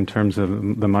interesting in terms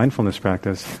of the mindfulness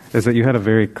practice is that you had a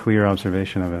very clear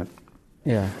observation of it.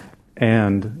 Yeah.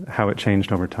 And how it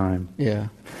changed over time. Yeah.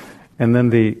 And then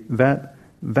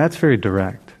that's very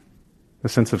direct. The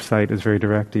sense of sight is very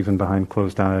direct, even behind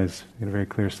closed eyes. You get a very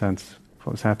clear sense of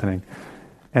what was happening.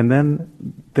 And then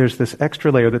there's this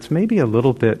extra layer that's maybe a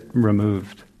little bit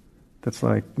removed. That's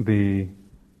like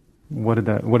what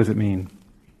does it mean?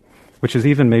 Which is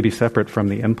even maybe separate from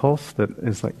the impulse that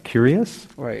is like curious.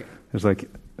 Right. There's like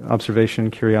observation,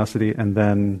 curiosity, and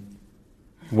then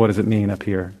what does it mean up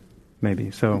here?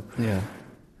 Maybe. So Yeah.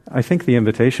 I think the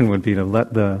invitation would be to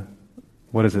let the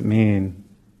what does it mean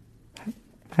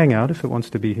hang out if it wants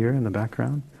to be here in the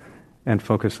background, and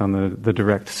focus on the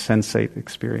direct sensate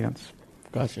experience.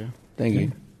 Gotcha. Thank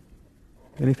you.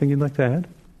 Anything you'd like to add?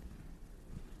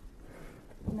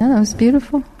 No, that was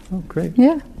beautiful. Oh, great.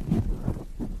 Yeah.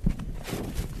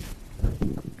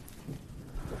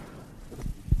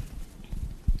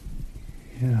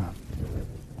 Yeah.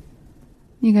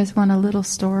 You guys want a little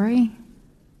story?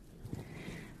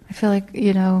 I feel like,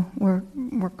 we're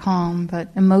calm, but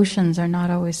emotions are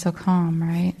not always so calm,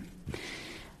 right?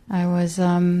 I was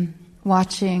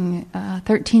watching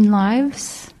 13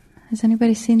 Lives. Has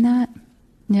anybody seen that?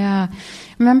 Yeah.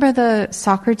 Remember the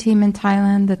soccer team in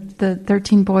Thailand, the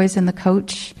 13 boys and the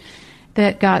coach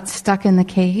that got stuck in the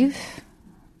cave?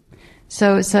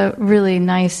 So it's a really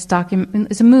nice document.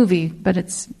 It's a movie, but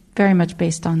it's very much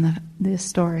based on the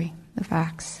story, the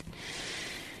facts.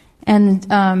 And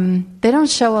they don't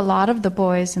show a lot of the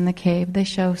boys in the cave. They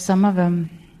show some of them.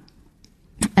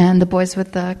 And the boys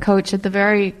with the coach at the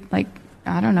very, it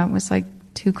was like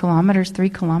 2 kilometers, 3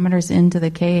 kilometers into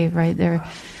the cave, right? There are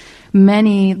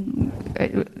many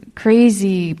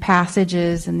crazy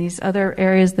passages, and these other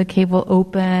areas the cave will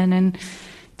open and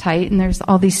tight, and there's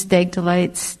all these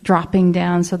stalactites dropping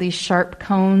down, so these sharp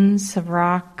cones of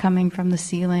rock coming from the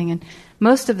ceiling, and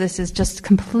most of this is just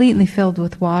completely filled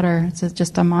with water. It's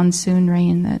just a monsoon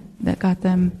rain that got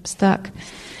them stuck.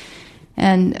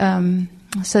 And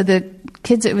so the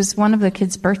kids, it was one of the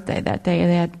kids' birthday that day.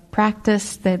 They had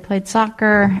practiced, they had played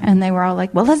soccer, and they were all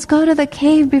like, well, let's go to the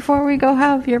cave before we go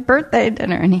have your birthday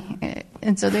dinner.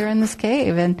 And so they're in this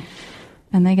cave, and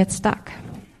they get stuck.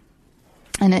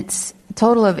 And it's a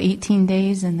total of 18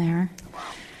 days in there.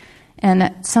 And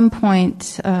at some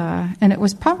point, and it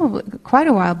was probably quite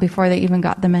a while before they even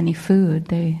got them any food.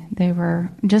 They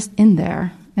were just in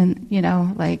there, and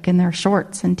in their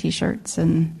shorts and t-shirts,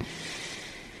 and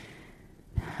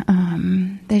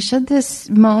they showed this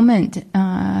moment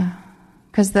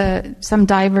because some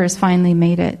divers finally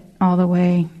made it all the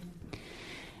way,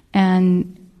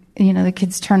 and the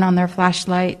kids turn on their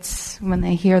flashlights when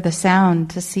they hear the sound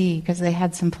to see, because they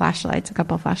had some flashlights, a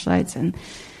couple of flashlights, and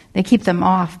they keep them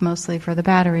off mostly for the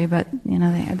battery, but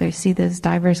they see those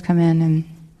divers come in,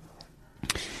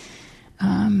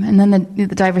 and then the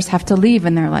divers have to leave,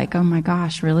 and they're like, oh my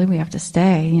gosh, really? We have to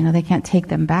stay? They can't take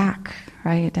them back,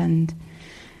 right? And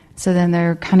so then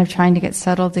they're kind of trying to get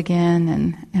settled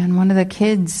again, and one of the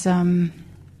kids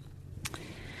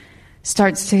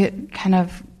starts to kind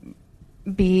of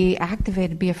be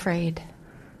activated, be afraid,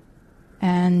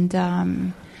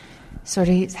 and sort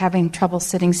of he's having trouble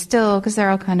sitting still, because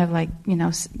they're all kind of like,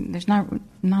 there's not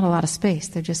a lot of space.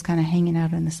 They're just kind of hanging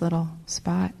out in this little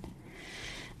spot.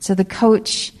 So the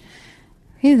coach,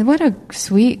 what a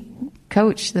sweet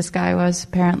coach this guy was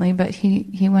apparently, but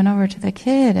he went over to the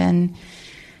kid and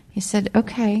he said,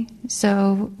 okay,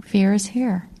 so fear is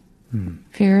here.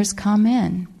 Fears come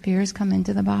in. Fears come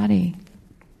into the body.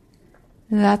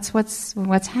 That's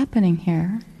what's happening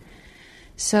here.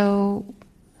 So,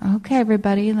 okay,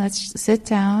 everybody, let's sit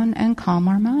down and calm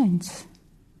our minds.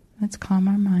 Let's calm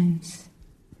our minds.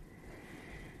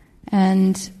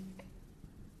 And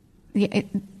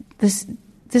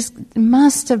this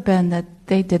must have been that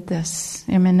they did this.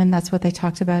 I mean, and that's what they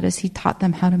talked about, is he taught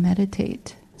them how to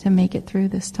meditate, to make it through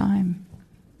this time.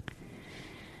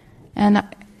 And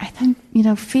I think,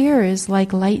 fear is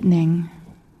like lightning,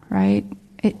 right?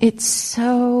 It's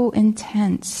so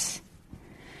intense.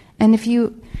 And if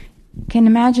you can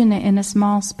imagine it in a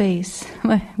small space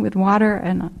with water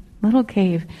and a little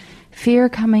cave, fear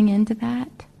coming into that,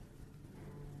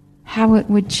 how it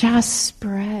would just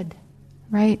spread,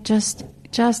 right? Just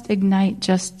ignite,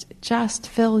 just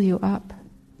fill you up.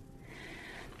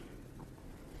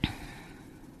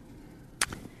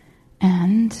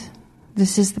 And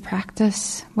this is the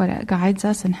practice. What guides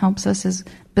us and helps us is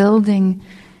building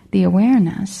the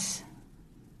awareness,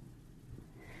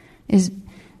 is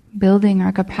building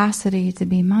our capacity to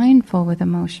be mindful with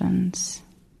emotions.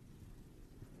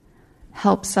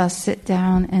 Helps us sit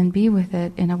down and be with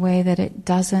it in a way that it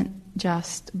doesn't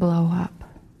just blow up.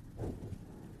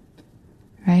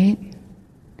 Right?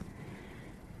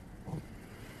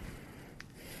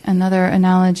 Another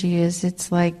analogy is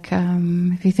it's like,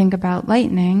 if you think about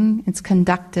lightning, it's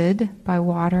conducted by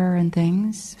water and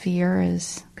things. Fear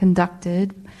is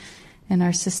conducted in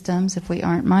our systems if we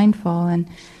aren't mindful. And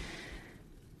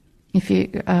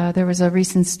there was a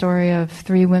recent story of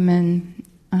 3 women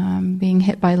being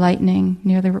hit by lightning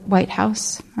near the White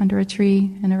House under a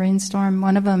tree in a rainstorm.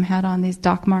 One of them had on these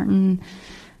Doc Marten,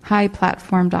 high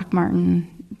platform Doc Marten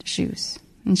shoes,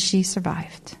 and she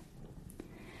survived.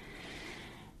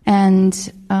 And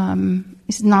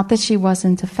it's not that she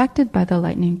wasn't affected by the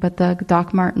lightning, but the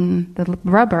Doc Marten, the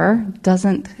rubber,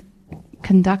 doesn't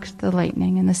conduct the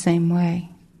lightning in the same way.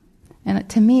 And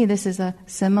to me, this is a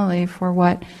simile for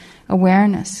what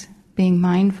awareness, being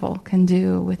mindful, can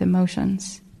do with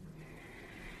emotions.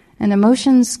 And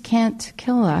emotions can't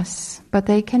kill us, but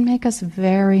they can make us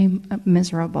very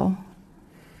miserable.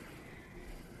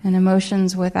 And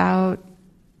emotions without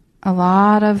a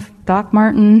lot of Doc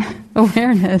Marten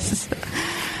awareness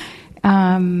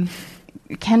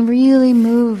can really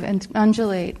move and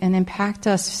undulate and impact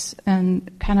us,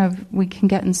 and we can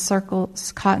get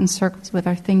caught in circles with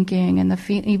our thinking and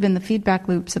even the feedback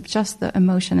loops of just the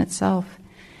emotion itself.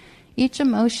 Each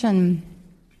emotion,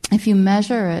 if you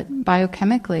measure it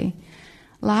biochemically,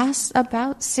 lasts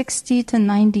about 60 to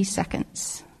 90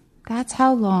 seconds. That's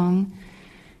how long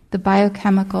the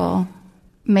biochemical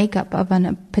makeup of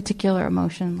a particular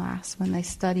emotion lasts when they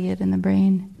study it in the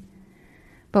brain.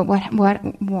 But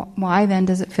why then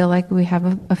does it feel like we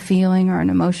have a feeling or an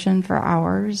emotion for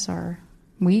hours or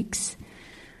weeks?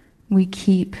 We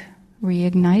keep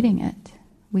reigniting it.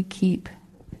 We keep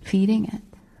feeding it.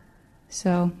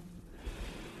 So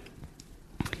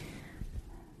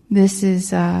this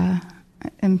is,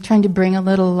 I'm trying to bring a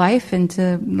little life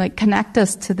into, connect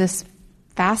us to this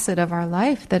facet of our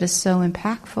life that is so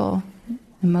impactful.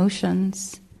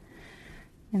 Emotions.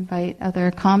 Invite other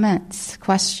comments,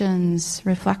 questions,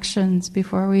 reflections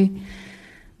before we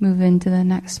move into the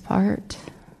next part.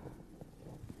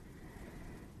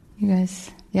 You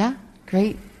guys, yeah?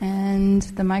 Great. And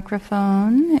the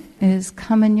microphone is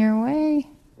coming your way.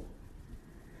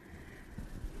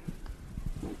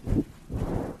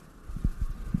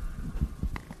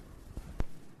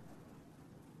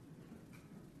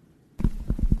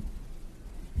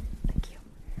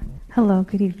 Hello,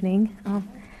 good evening.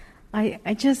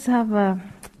 I just have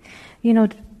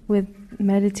with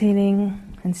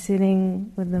meditating and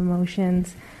sitting with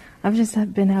emotions, I've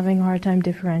just been having a hard time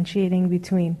differentiating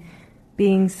between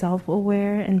being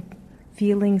self-aware and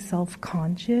feeling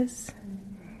self-conscious.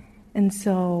 And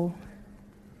so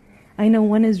I know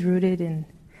one is rooted in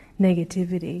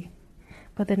negativity,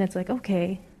 but then it's like,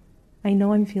 okay, I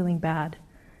know I'm feeling bad.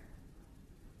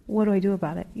 What do I do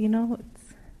about it?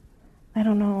 I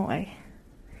don't know.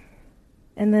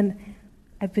 And then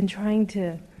I've been trying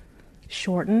to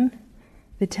shorten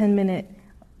the 10-minute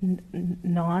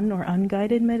non or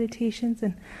unguided meditations,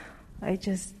 and I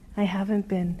haven't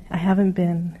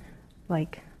been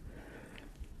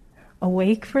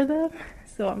awake for them.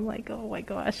 So I'm like, oh my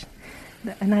gosh,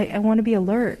 and I want to be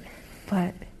alert,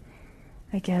 but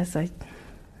I guess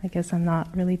I'm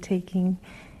not really taking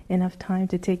enough time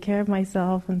to take care of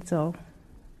myself, and so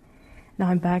now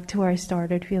I'm back to where I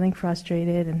started, feeling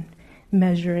frustrated and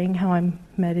measuring how I'm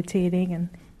meditating and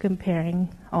comparing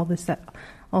all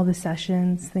the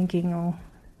sessions, thinking, oh,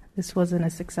 this wasn't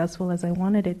as successful as I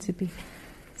wanted it to be.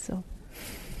 So,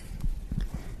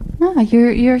 no,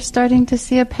 you're starting to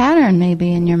see a pattern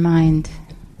maybe in your mind.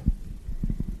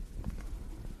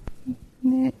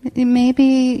 Maybe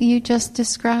you just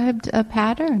described a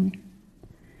pattern.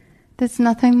 That's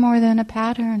nothing more than a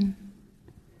pattern.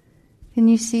 Can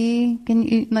you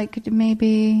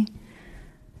maybe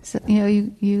So,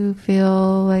 you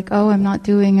feel like, oh, I'm not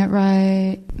doing it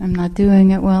right. I'm not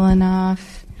doing it well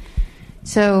enough.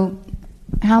 So,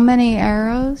 how many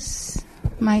arrows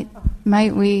might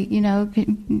we,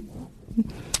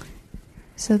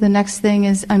 So the next thing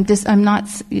is, I'm not.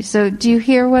 So, do you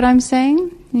hear what I'm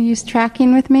saying? Are you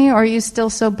tracking with me, or are you still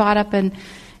so bought up in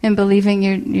believing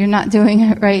you're not doing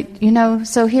it right?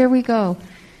 So here we go.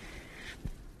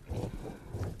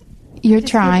 You're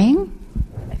trying.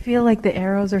 I feel like the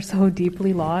arrows are so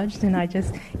deeply lodged, and I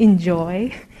just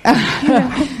enjoy.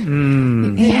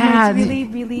 Yeah, it's really,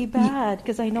 really bad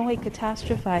because I know I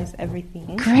catastrophize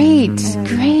everything. Great.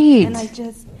 And I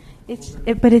just,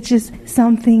 but it's just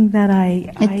something that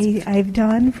I've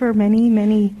done for many,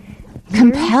 many years.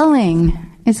 Compelling.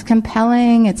 It's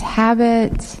compelling. It's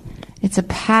habit. It's a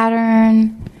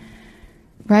pattern,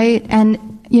 right? And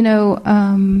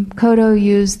Kodo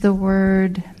used the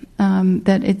word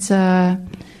that it's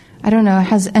it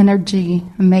has energy,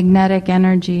 magnetic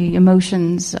energy,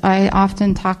 emotions. I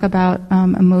often talk about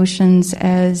emotions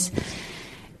as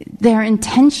their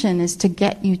intention is to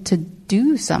get you to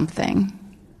do something.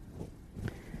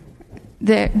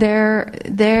 We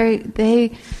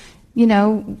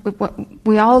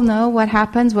all know what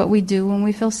happens, what we do when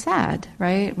we feel sad,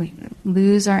 right? We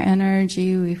lose our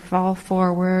energy, we fall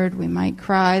forward, we might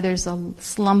cry, there's a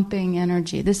slumping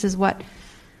energy. This is what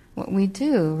we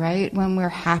do, right? When we're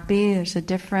happy, there's a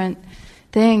different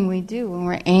thing we do. When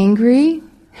we're angry,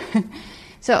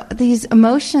 so these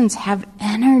emotions have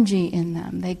energy in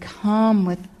them. They come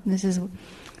with, this is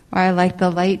why I like the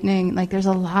lightning, like there's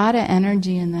a lot of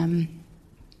energy in them.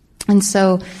 And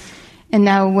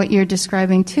now what you're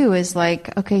describing too is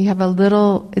like, okay, you have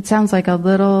it sounds like a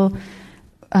little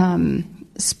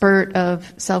spurt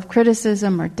of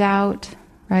self-criticism or doubt,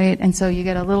 right? And so you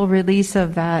get a little release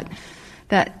of that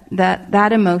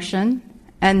emotion,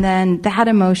 and then that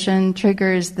emotion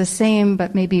triggers the same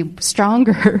but maybe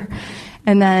stronger.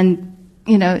 And then,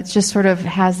 it just sort of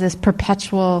has this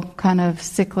perpetual kind of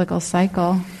cyclical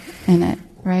cycle in it,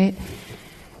 right?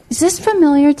 Is this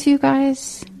familiar to you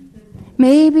guys?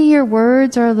 Maybe your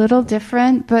words are a little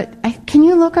different, but can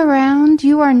you look around?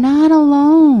 You are not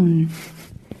alone.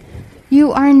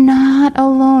 You are not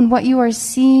alone. What you are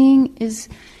seeing is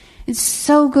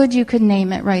so good you could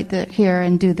name it right here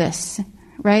and do this,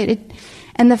 right?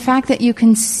 And the fact that you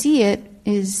can see it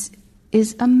is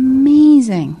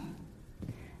amazing.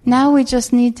 Now we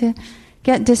just need to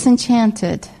get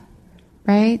disenchanted,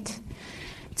 right?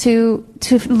 To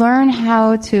learn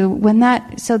how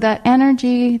to, so that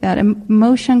energy, that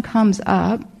emotion comes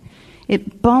up,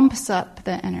 it bumps up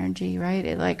the energy, right?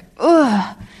 It like,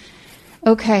 ugh.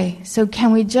 Okay, so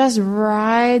can we just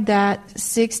ride that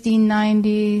 60,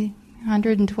 90,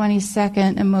 120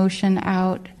 second emotion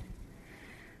out?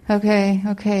 Okay.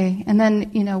 And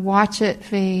then, watch it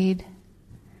fade.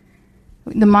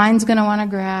 The mind's going to want to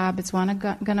grab, it's going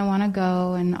to want to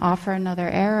go and offer another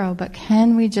arrow, but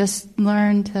can we just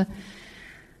learn to,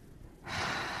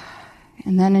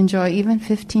 and then enjoy even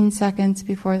 15 seconds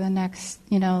before the next,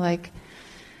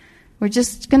 we're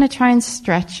just going to try and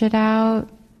stretch it out,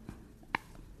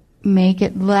 make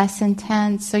it less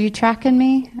intense. Are you tracking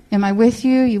me? Am I with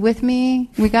you? You with me?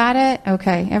 We got it?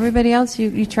 Okay. Everybody else,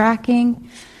 you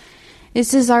tracking?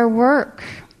 This is our work.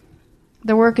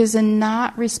 The work is in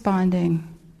not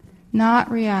responding,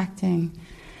 not reacting,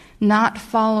 not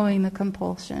following the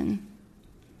compulsion.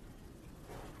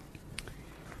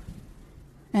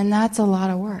 And that's a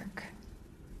lot of work.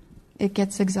 It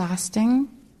gets exhausting.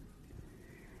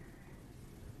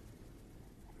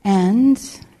 And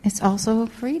it's also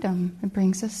freedom. It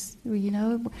brings us,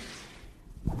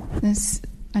 this,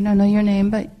 I don't know your name,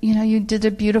 but you did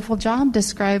a beautiful job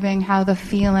describing how the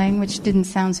feeling, which didn't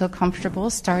sound so comfortable,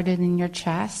 started in your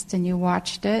chest, and you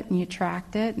watched it and you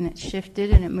tracked it, and it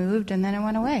shifted and it moved and then it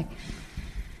went away.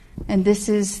 And this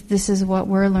is what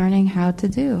we're learning how to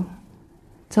do,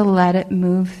 to let it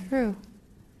move through.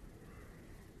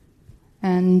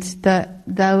 And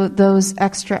those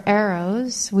extra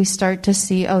arrows, we start to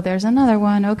see, oh, there's another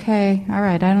one. Okay, all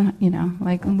right,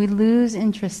 we lose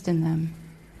interest in them.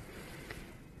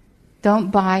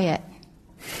 Don't buy it.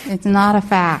 It's not a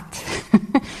fact.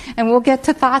 And we'll get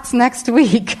to thoughts next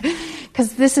week.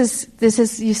 Because this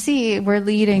is, you see, we're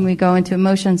leading, we go into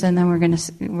emotions, and then we're going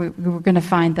to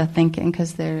find the thinking,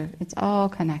 because it's all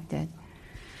connected.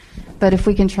 But if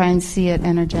we can try and see it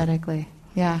energetically.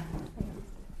 Yeah,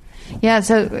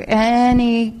 so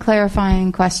any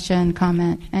clarifying question,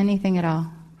 comment, anything at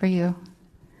all for you?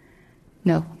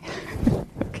 No.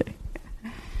 Okay.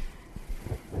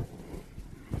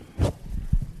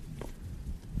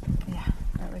 Yeah,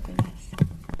 that would be nice.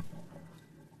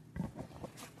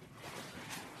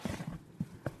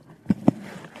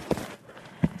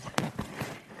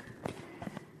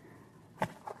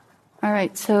 All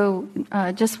right, so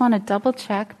just want to double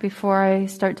check before I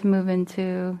start to move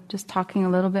into just talking a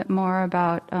little bit more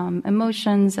about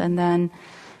emotions and then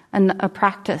a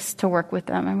practice to work with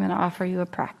them. I'm going to offer you a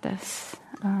practice.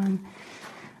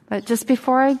 But just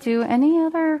before I do, any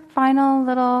other final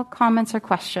little comments or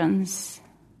questions?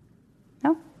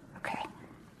 No? Okay.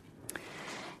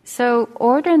 So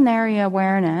ordinary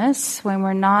awareness, when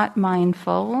we're not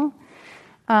mindful,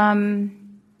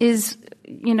 is,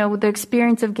 the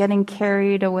experience of getting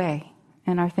carried away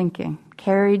in our thinking,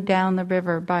 carried down the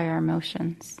river by our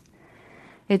emotions.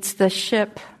 It's the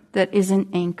ship that isn't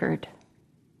anchored,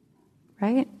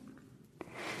 right?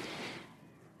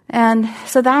 And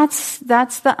so that's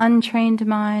the untrained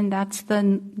mind. That's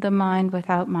the mind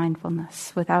without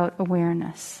mindfulness, without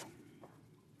awareness.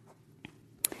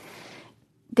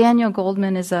 Daniel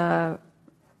Goldman is a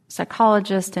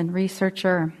psychologist and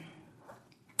researcher,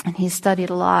 and he's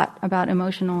studied a lot about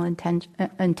emotional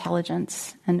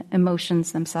intelligence and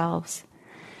emotions themselves.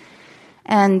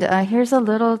 And here's a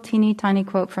little teeny tiny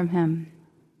quote from him.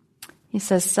 He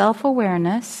says,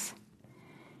 self-awareness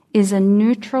is a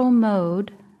neutral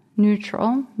mode,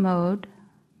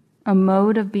 a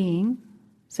mode of being.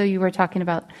 So you were talking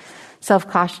about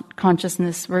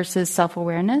self-consciousness versus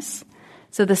self-awareness.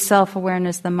 So the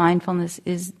self-awareness, the mindfulness,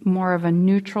 is more of a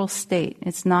neutral state.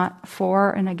 It's not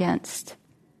for and against,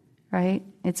 right?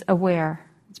 It's aware,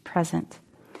 it's present.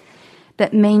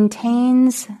 That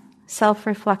maintains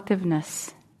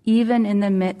self-reflectiveness, even in the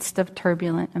midst of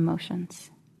turbulent emotions.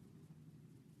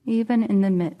 Even in the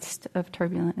midst of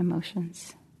turbulent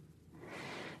emotions.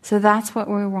 So that's what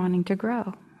we're wanting to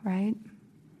grow, right?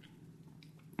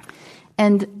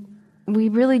 And we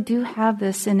really do have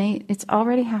this innate, it's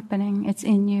already happening, it's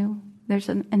in you. There's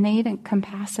an innate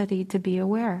capacity to be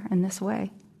aware in this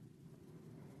way.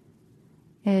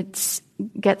 It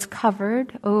gets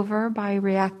covered over by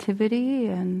reactivity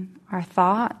and our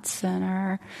thoughts and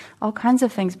our all kinds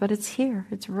of things, but it's here.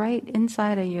 It's right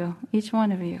inside of you, each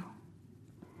one of you.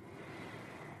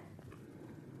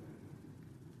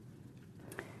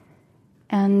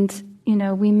 And,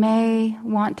 we may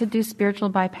want to do spiritual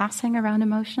bypassing around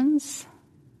emotions.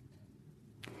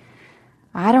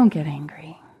 I don't get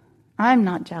angry. I'm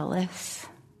not jealous.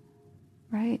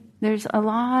 Right? There's a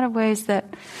lot of ways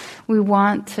that we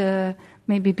want to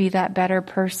maybe be that better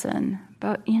person.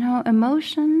 But,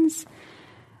 emotions,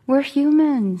 we're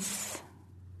humans.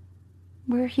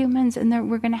 We're humans, and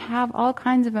we're going to have all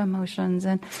kinds of emotions.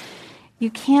 And you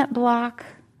can't block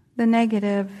the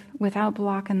negative without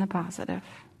blocking the positive.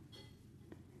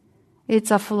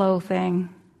 It's a flow thing.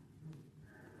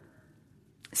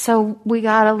 So we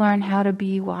got to learn how to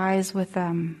be wise with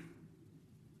them.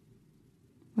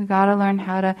 We got to learn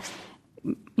how to,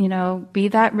 be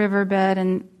that riverbed,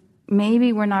 and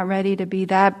maybe we're not ready to be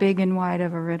that big and wide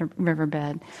of a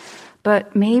riverbed,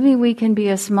 but maybe we can be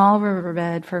a small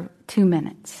riverbed for 2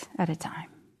 minutes at a time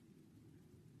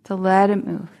to let it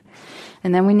move.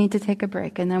 And then we need to take a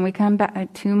break, and then we come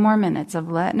back 2 more minutes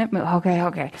of letting it move.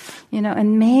 Okay.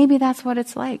 And maybe that's what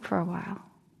it's like for a while.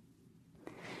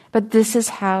 But this is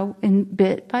how,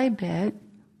 bit by bit,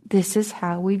 this is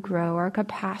how we grow our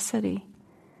capacity.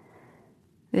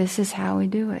 This is how we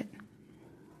do it.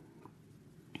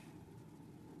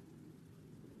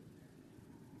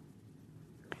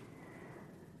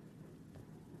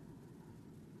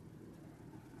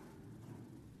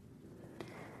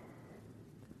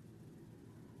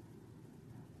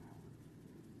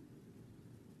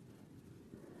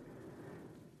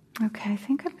 Okay, I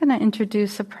think I'm going to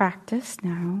introduce a practice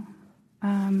now.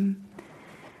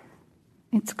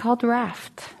 It's called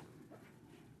Raft.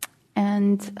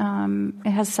 And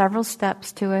it has several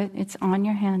steps to it. It's on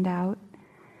your handout.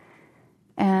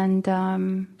 And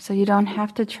so you don't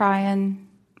have to try and,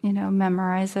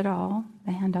 memorize it all.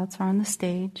 The handouts are on the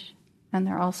stage. And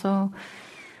they're also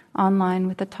online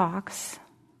with the talks.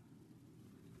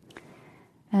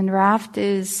 And Raft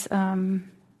is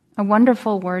a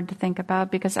wonderful word to think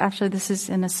about, because actually this is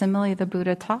in a simile the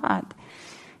Buddha taught.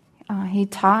 He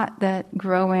taught that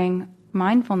growing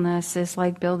mindfulness is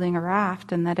like building a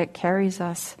raft, and that it carries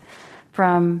us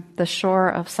from the shore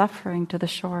of suffering to the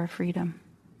shore of freedom.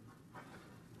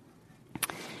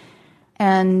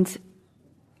 And,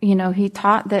 he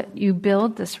taught that you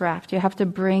build this raft. You have to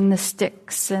bring the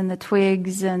sticks and the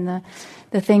twigs and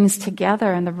the things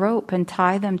together and the rope and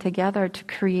tie them together to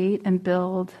create and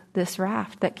build this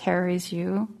raft that carries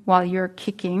you while you're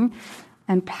kicking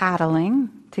and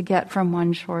paddling to get from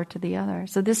one shore to the other.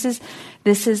 So this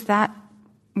is that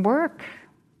work.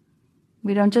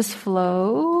 We don't just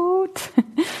float.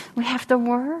 We have to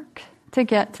work to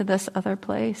get to this other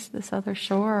place, this other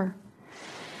shore.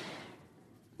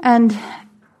 And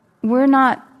we're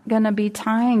not going to be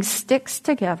tying sticks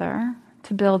together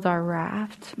to build our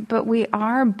raft, but we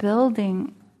are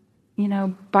building,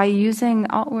 by using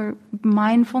our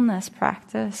mindfulness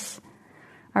practice,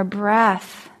 our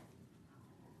breath,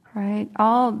 right?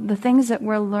 All the things that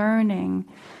we're learning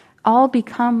all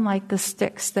become like the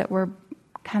sticks that were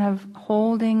kind of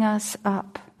holding us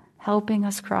up, helping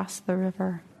us cross the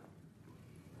river.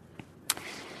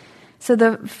 So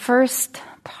the first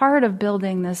part of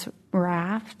building this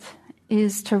raft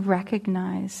is to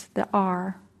recognize the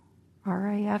R-A-F-T-T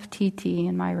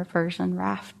in my version,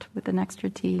 raft with an extra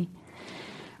T.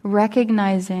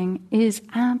 Recognizing is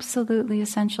absolutely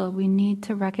essential. We need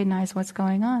to recognize what's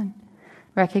going on.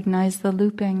 Recognize the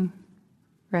looping.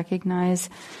 Recognize,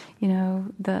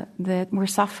 that we're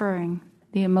suffering,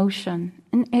 the emotion.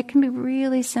 And it can be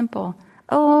really simple.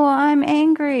 Oh, I'm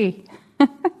angry.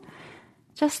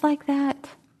 Just like that.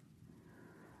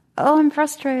 Oh, I'm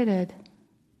frustrated.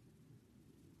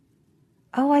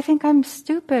 Oh, I think I'm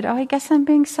stupid. Oh, I guess I'm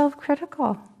being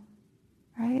self-critical.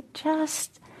 Right?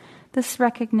 Just this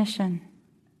recognition.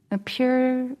 A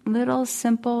pure, little,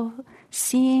 simple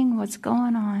seeing what's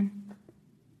going on.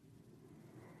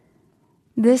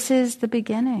 This is the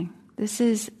beginning. This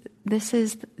is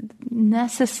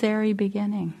necessary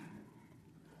beginning.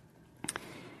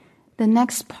 The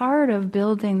next part of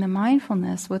building the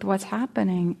mindfulness with what's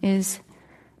happening is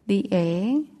the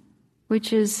A,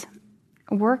 which is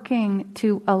working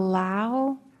to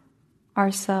allow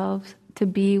ourselves to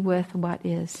be with what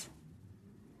is.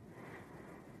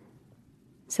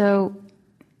 So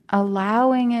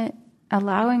allowing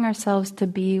ourselves to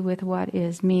be with what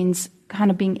is means kind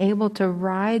of being able to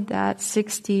ride that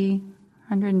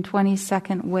 120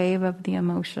 second wave of the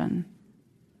emotion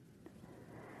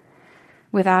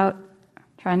without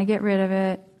trying to get rid of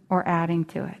it or adding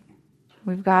to it.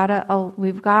 We've got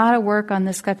to work on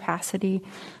this capacity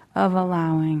of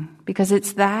allowing, because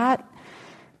it's that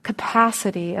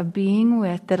capacity of being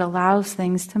with that allows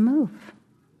things to move.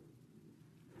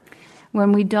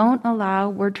 When we don't allow,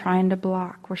 we're trying to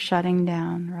block, we're shutting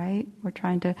down, right?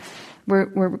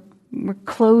 We're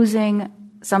closing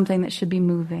something that should be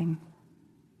moving.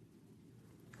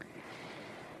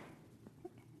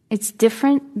 It's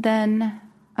different than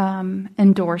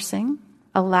endorsing.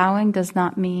 Allowing does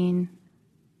not mean,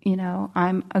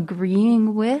 I'm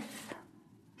agreeing with.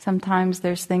 Sometimes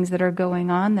there's things that are going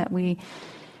on that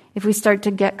if we start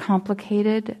to get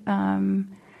complicated,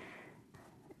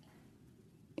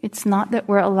 it's not that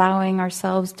we're allowing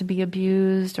ourselves to be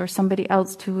abused or somebody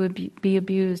else to be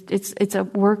abused. It's a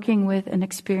working with an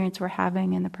experience we're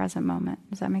having in the present moment.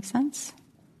 Does that make sense?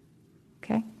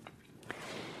 Okay.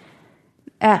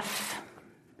 F,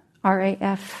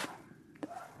 R-A-F.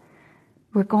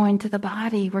 We're going to the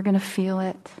body. We're going to feel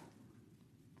it.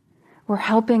 We're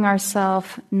helping ourselves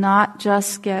not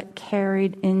just get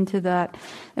carried into that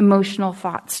emotional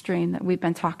thought stream that we've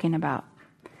been talking about.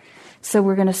 So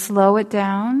we're going to slow it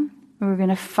down. We're going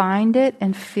to find it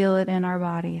and feel it in our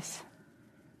bodies.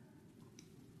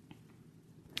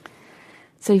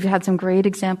 So you've had some great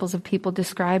examples of people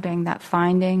describing that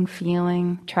finding,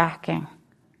 feeling, tracking,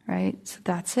 right? So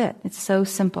that's it. It's so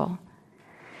simple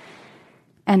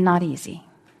and not easy,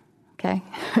 okay?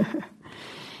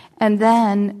 And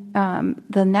then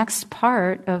the next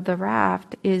part of the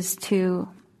raft is to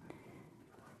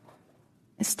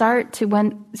start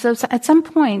to so at some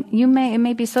point it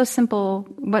may be so simple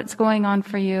what's going on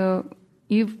for you.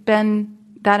 You've been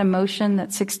that emotion,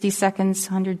 that 60 seconds,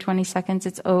 120 seconds,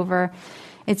 it's over,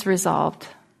 it's resolved.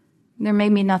 There may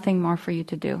be nothing more for you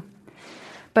to do.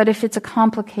 But if it's a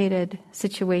complicated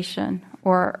situation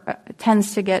or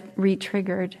tends to get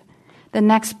re-triggered, the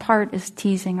next part is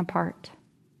teasing apart.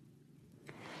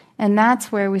 And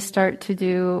that's where we're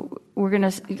going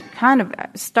to kind of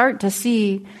start to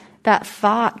see that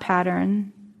thought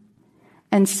pattern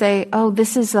and say, oh,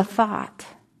 this is a thought.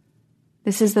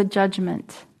 This is the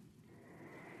judgment.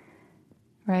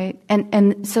 Right?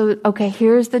 And so, okay,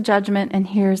 here's the judgment and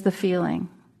here's the feeling.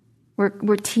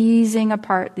 We're teasing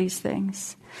apart these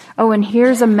things. Oh, and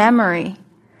here's a memory.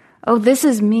 Oh, this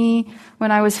is me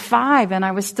when I was 5 and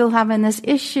I was still having this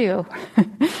issue.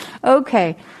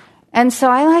 Okay. And so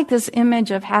I like this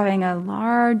image of having a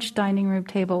large dining room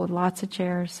table with lots of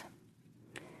chairs.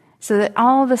 So that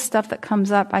all the stuff that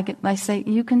comes up, I say,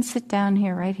 you can sit down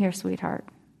here, right here, sweetheart.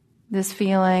 This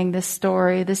feeling, this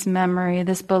story, this memory,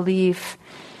 this belief,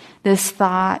 this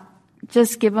thought,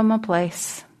 just give them a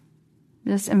place.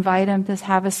 Just invite them to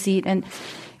have a seat. And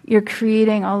you're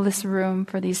creating all this room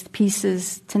for these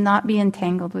pieces to not be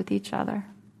entangled with each other.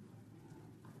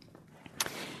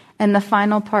 And the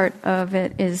final part of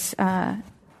it is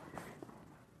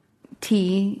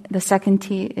T, the second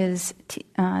T is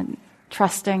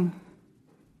trusting.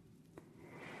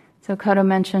 So Kodo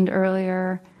mentioned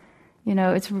earlier,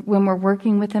 it's when we're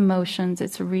working with emotions,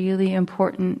 it's really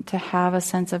important to have a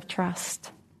sense of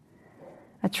trust.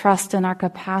 A trust in our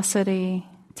capacity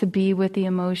to be with the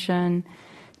emotion,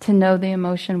 to know the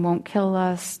emotion won't kill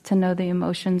us, to know the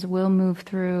emotions will move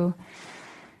through.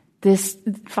 This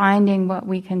finding what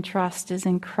we can trust is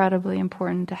incredibly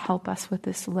important to help us with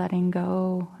this letting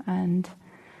go and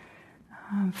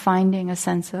finding a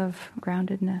sense of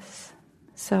groundedness.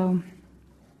 So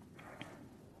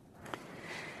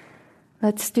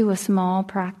let's do a small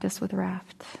practice with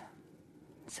raft.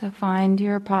 So find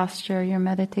your posture, your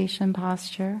meditation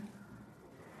posture.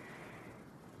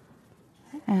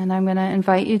 And I'm going to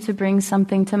invite you to bring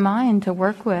something to mind to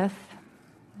work with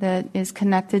that is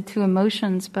connected to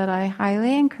emotions, but I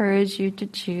highly encourage you to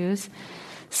choose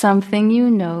something you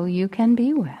know you can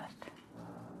be with.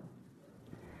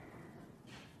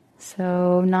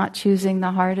 So not choosing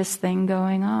the hardest thing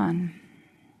going on.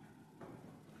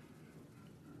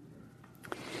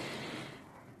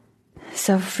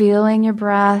 So feeling your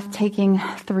breath, taking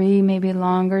 3 maybe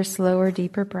longer, slower,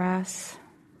 deeper breaths.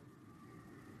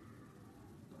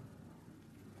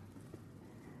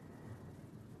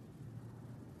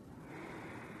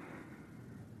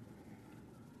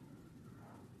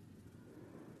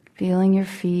 Feeling your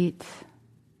feet.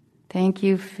 Thank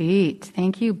you, feet.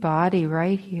 Thank you, body,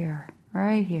 right here,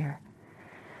 right here.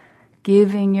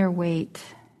 Giving your weight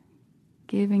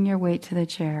to the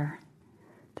chair,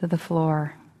 to the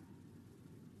floor.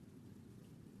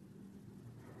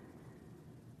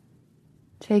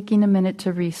 Taking a minute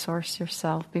to resource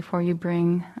yourself before you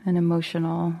bring an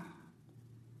emotional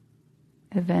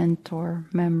event or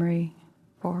memory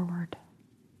forward.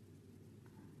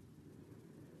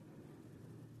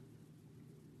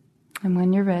 And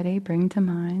when you're ready, bring to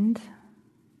mind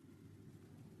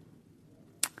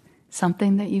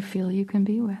something that you feel you can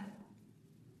be with.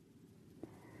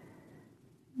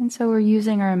 And so we're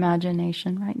using our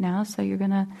imagination right now, so you're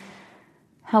going to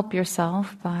help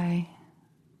yourself by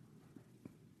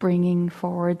bringing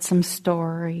forward some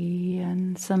story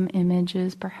and some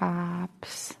images,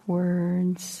 perhaps,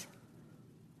 words.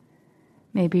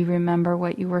 Maybe remember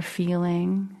what you were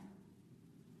feeling.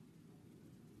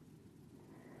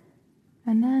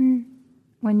 And then,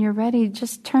 when you're ready,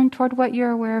 just turn toward what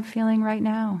you're aware of feeling right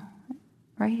now,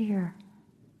 right here.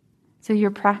 So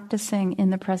you're practicing in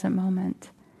the present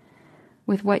moment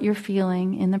with what you're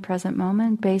feeling in the present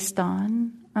moment based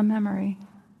on a memory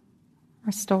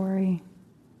or story.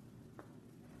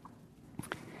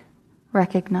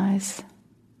 Recognize.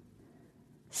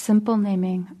 Simple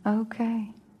naming.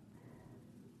 Okay.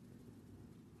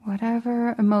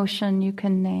 Whatever emotion you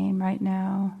can name right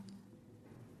now,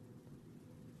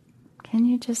 can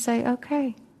you just say,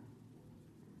 okay,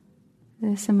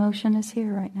 this emotion is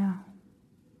here right now.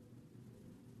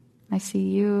 I see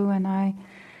you and I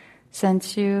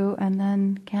sense you, and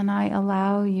then can I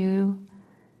allow you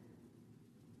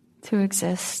to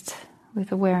exist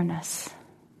with awareness?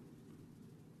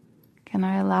 Can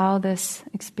I allow this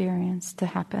experience to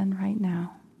happen right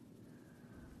now?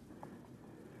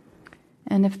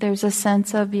 And if there's a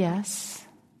sense of yes,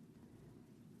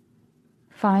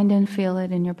 find and feel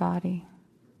it in your body.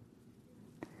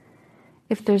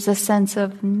 If there's a sense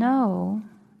of no,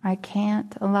 I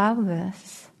can't allow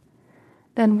this,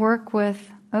 then work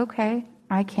with, okay,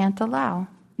 I can't allow.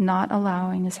 Not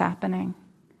allowing is happening.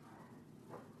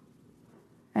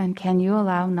 And can you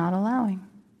allow not allowing?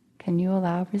 Can you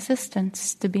allow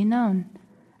resistance to be known?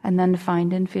 And then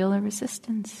find and feel the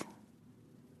resistance.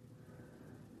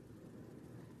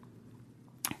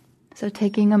 So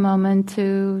taking a moment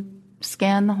to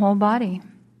scan the whole body.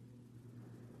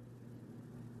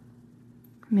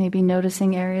 Maybe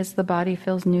noticing areas the body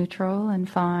feels neutral and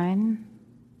fine.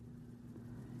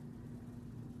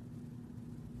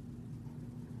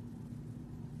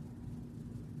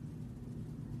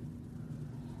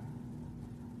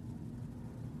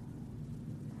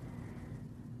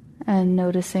 And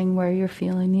noticing where you're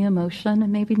feeling the emotion,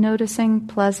 and maybe noticing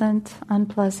pleasant,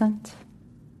 unpleasant,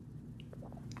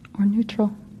 or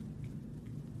neutral.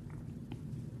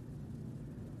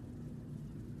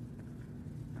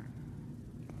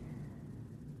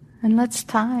 And let's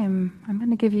time. I'm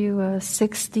going to give you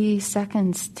 60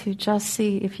 seconds to just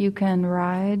see if you can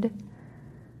ride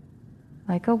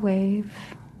like a wave.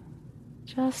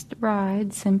 Just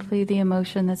ride simply the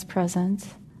emotion that's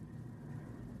present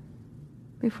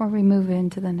before we move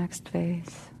into the next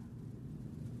phase.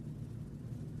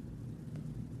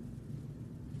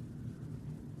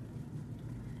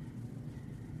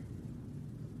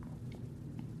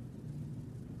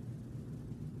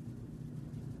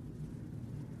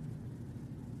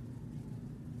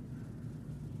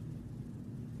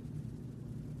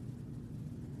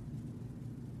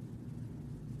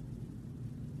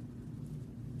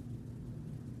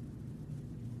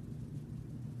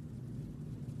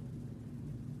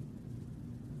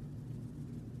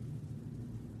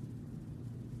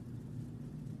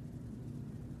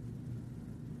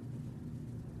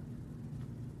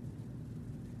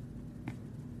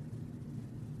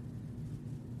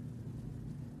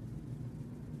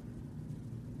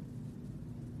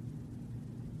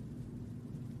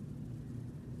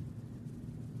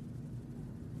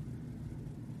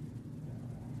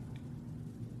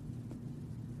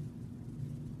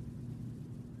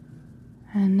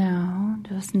 And now,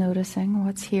 just noticing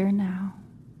what's here now.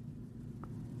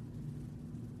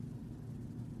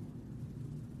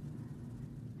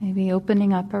 Maybe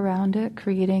opening up around it,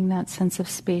 creating that sense of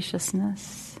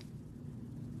spaciousness.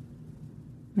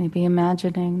 Maybe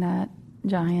imagining that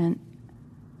giant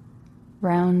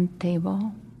round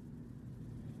table.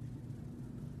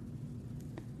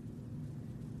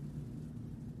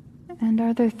 And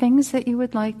are there things that you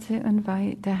would like to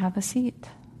invite to have a seat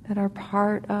that are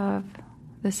part of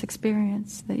this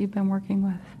experience that you've been working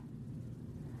with?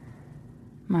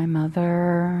 My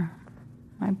mother,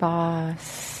 my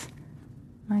boss,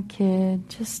 my kid,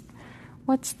 just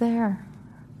what's there?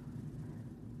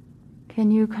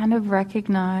 Can you kind of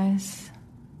recognize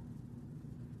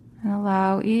and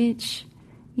allow each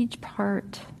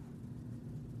part,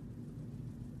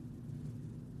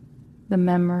 the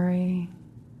memory,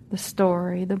 the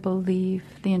story, the belief,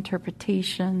 the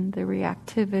interpretation, the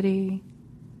reactivity,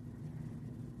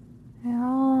 it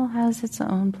all has its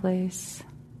own place.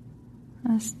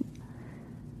 As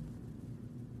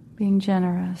being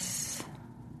generous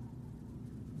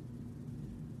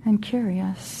and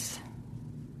curious.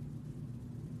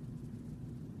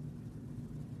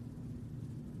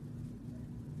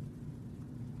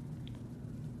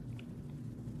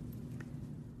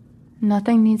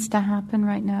 Nothing needs to happen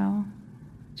right now.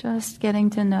 Just getting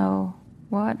to know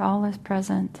what all is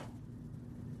present.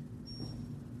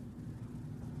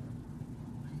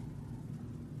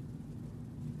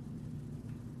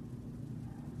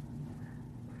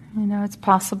 You know, it's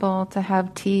possible to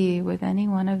have tea with any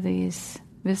one of these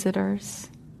visitors.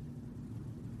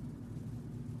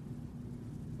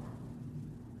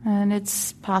 And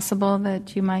it's possible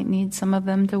that you might need some of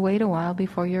them to wait a while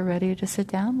before you're ready to sit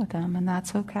down with them, and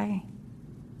that's okay.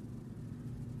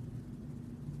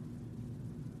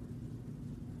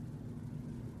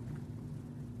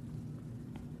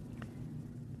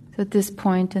 So at this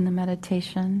point in the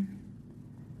meditation,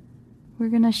 we're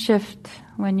going to shift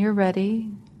when you're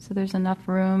ready, so there's enough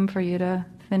room for you to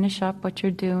finish up what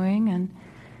you're doing, and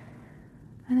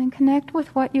then connect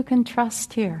with what you can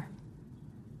trust here.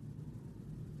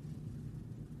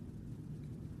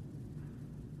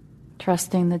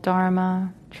 Trusting the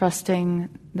Dharma, trusting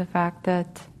the fact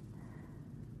that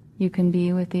you can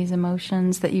be with these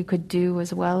emotions, that you could do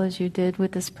as well as you did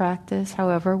with this practice,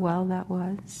 however well that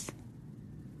was.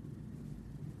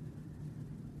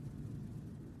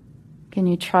 Can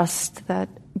you trust that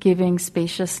giving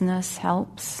spaciousness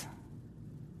helps?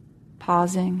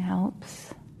 Pausing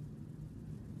helps.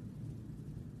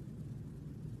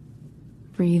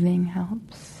 Breathing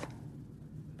helps.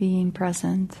 Being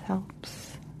present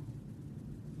helps.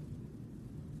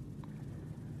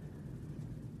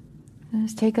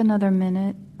 Just take another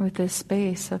minute with this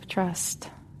space of trust,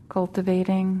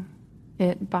 cultivating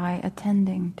it by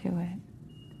attending to it.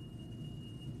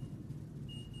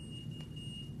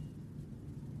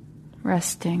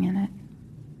 Resting in it.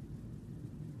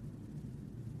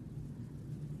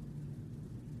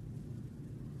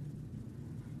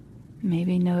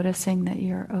 Maybe noticing that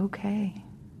you're okay.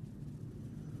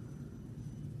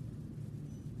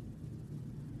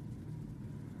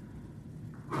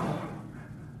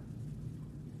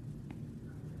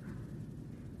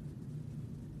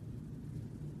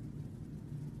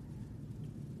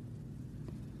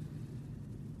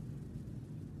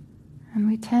 And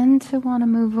we tend to want to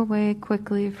move away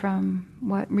quickly from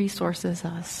what resources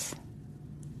us.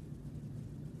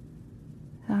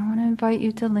 So I want to invite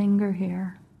you to linger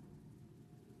here.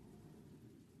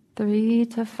 3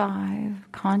 to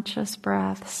 5 conscious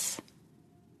breaths,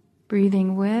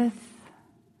 breathing with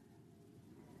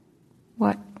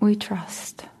what we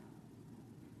trust.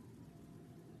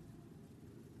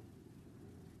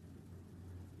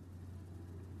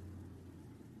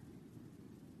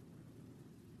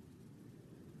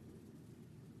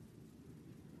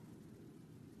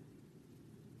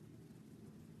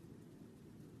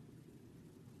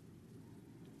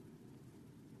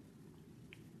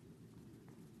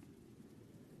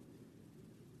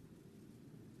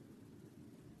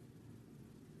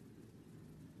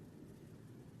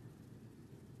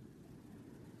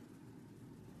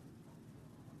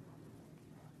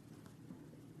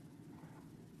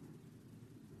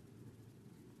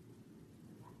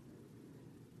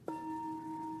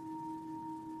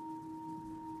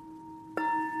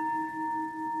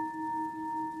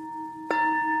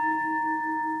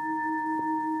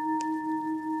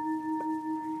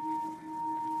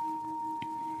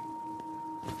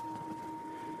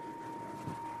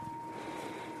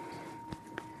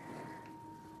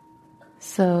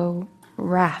 So,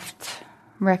 raft,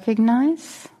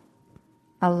 recognize,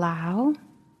 allow,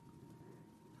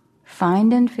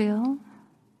 find and feel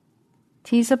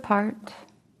tease apart,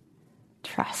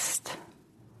 trust.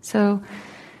 So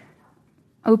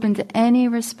open to any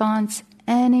response,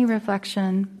 any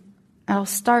reflection. I'll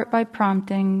start by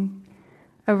prompting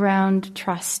around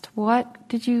trust. What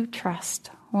did you trust?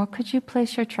 What could you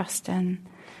place your trust in?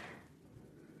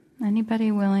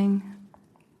 Anybody willing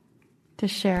to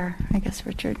share? I guess,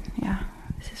 Richard, yeah,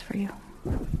 this is for you.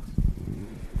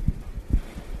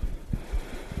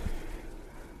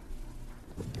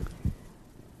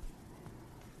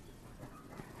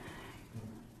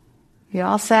 You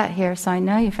all sat here, so I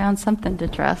know you found something to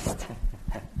trust.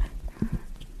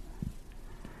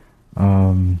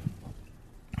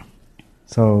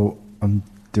 So I'm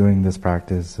doing this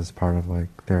practice as part of like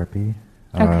therapy,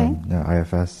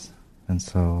 IFS, and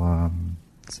so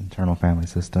it's internal family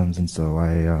systems, and so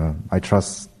I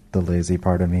trust the lazy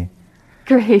part of me.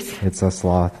 Great. It's a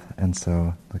sloth, and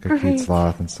so like a cute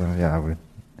sloth, and so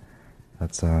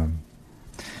that's it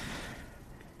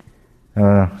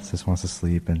just wants to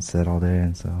sleep and sit all day,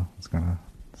 and so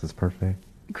this is perfect.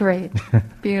 Great.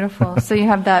 Beautiful. So you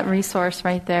have that resource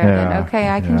right there. Yeah, That, okay,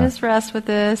 I can just rest with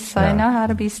this. I know how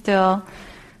to be still.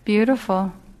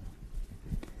 Beautiful.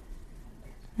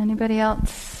 Anybody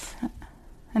else?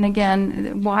 And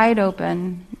again, wide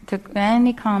open to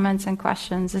any comments and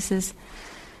questions. This is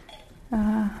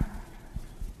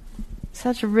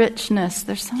such richness.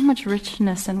 There's so much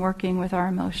richness in working with our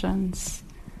emotions.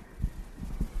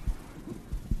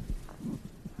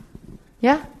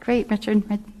 Yeah, great, Richard.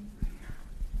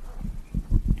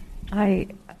 There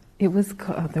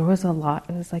was a lot.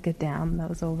 It was like a dam that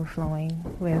was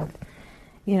overflowing with,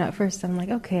 at first I'm like,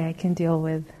 okay, I can deal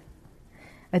with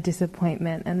a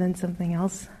disappointment, and then something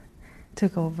else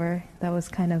took over that was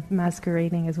kind of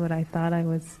masquerading as what I thought I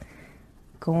was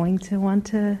going to want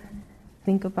to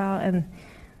think about,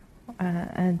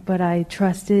 but I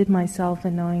trusted myself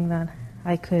in knowing that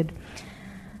I could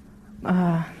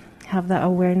have that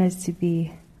awareness to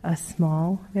be a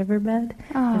small riverbed,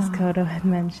 as Kodo had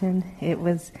mentioned. It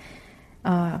was,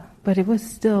 but it was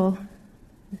still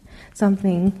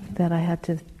something that I had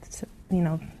to,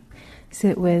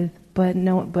 sit with. But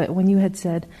when you had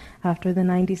said after the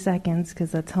 90 seconds,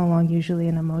 because that's how long usually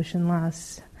an emotion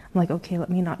lasts, I'm like, okay, let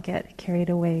me not get carried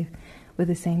away with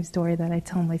the same story that I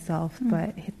tell myself.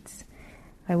 But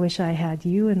I wish I had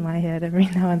you in my head every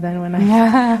now and then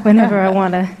whenever I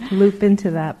want to loop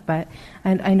into that. But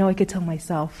I know I could tell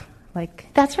myself, like,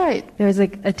 that's right. There's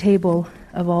like a table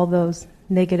of all those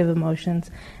negative emotions,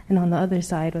 and on the other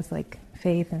side was like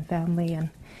faith and family, and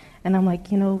I'm like,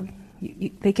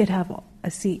 they could have a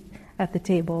seat at the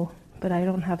table, but I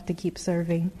don't have to keep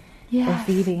serving or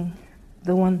feeding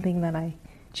the one thing that I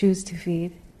choose to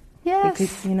feed.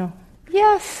 Yes.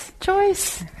 Yes,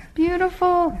 choice.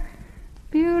 Beautiful.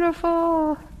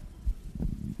 Beautiful.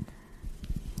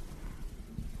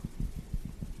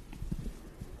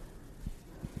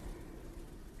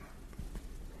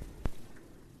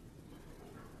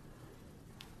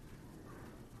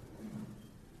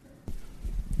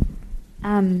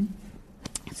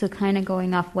 So kind of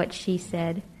going off what she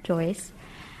said, Joyce,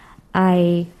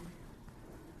 I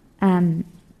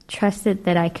trusted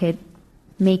that I could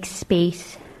make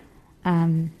space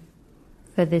for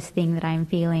this thing that I'm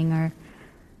feeling, or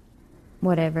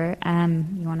whatever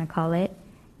you want to call it.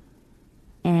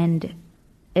 And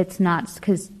it's not,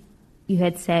 because you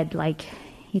had said, like,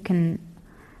 you can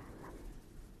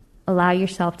allow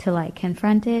yourself to, like,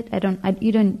 confront it.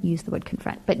 You don't use the word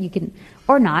confront, but you can,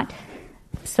 or not.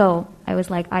 So I was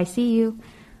like, I see you,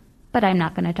 but I'm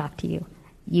not going to talk to you.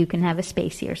 You can have a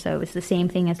space here. So it was the same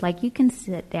thing as, like, you can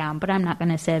sit down, but I'm not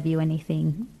going to serve you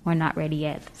anything. We're not ready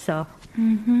yet. So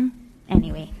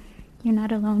anyway, you're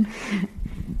not alone.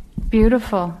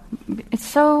 Beautiful. It's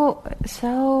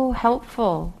so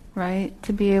helpful, right?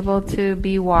 To be able to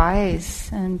be wise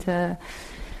and to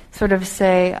sort of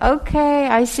say, okay,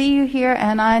 I see you here,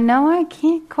 and I know I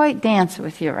can't quite dance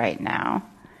with you right now.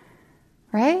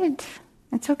 Right?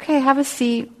 It's okay, have a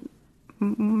seat.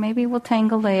 Maybe we'll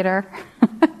tangle later.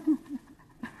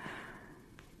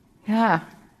 Yeah.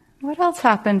 What else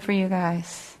happened for you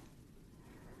guys?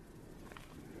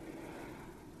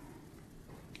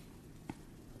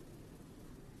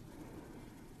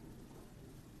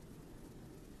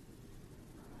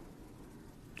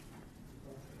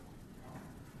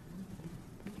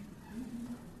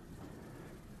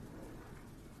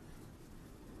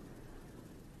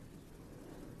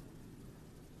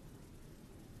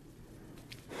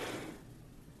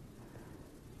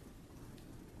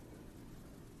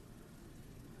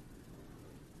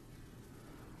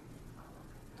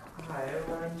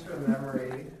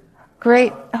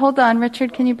 Great. Hold on,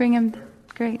 Richard, can you bring him?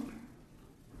 Great.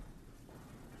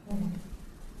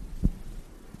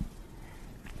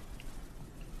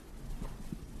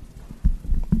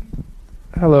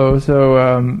 Hello. So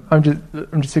I'm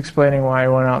just explaining why I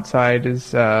went outside.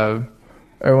 Is I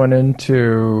went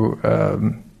into a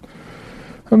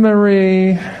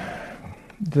memory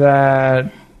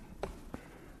that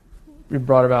we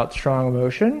brought about strong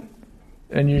emotion,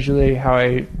 and usually how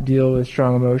I deal with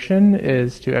strong emotion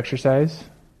is to exercise.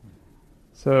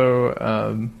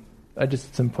 So I just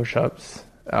did some push-ups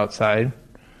outside,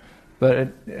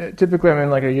 but typically I'm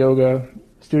in like a yoga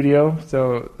studio,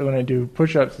 so when I do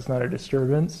push-ups, it's not a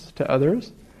disturbance to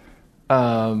others.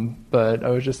 But I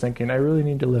was just thinking, I really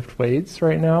need to lift weights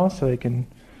right now so I can,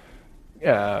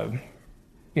 get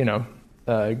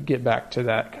back to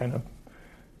that kind of,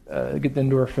 get the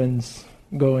endorphins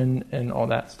going and all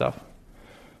that stuff.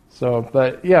 So,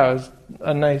 but yeah, it was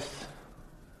a nice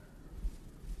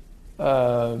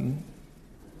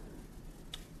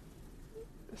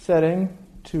setting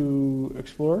to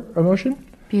explore emotion.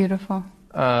 Beautiful.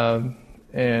 And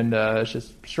it's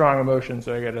just strong emotion,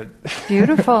 so I gotta...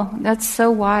 Beautiful. That's so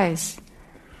wise.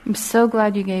 I'm so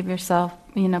glad you gave yourself,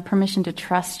 permission to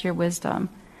trust your wisdom,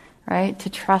 right? To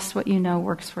trust what you know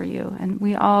works for you. And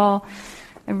I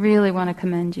really want to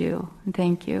commend you and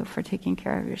thank you for taking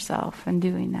care of yourself and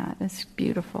doing that. It's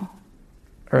beautiful.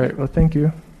 All right, well, thank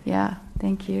you. Yeah,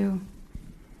 thank you.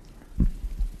 Do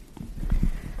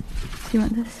you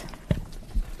want this?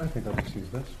 I think I'll just use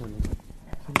this for you.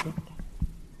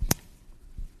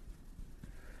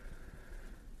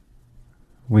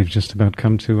 We've just about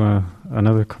come to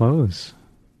another close.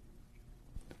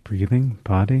 Breathing,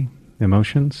 body,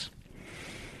 emotions.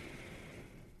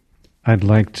 I'd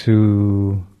like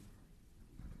to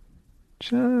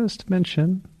just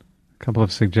mention a couple of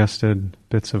suggested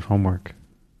bits of homework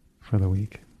for the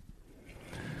week.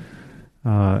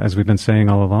 As we've been saying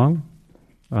all along,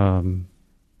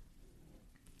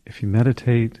 if you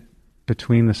meditate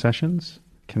between the sessions,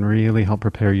 it can really help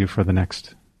prepare you for the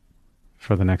next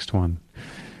one.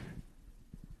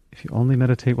 If you only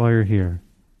meditate while you're here,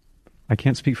 I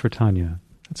can't speak for Tanya.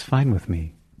 That's fine with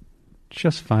me.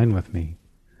 Just fine with me.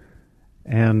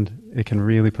 And it can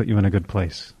really put you in a good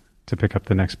place to pick up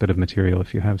the next bit of material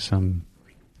if you have some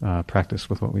practice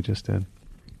with what we just did.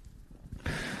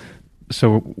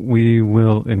 So we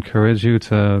will encourage you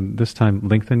to, this time,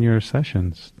 lengthen your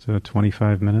sessions to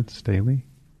 25 minutes daily.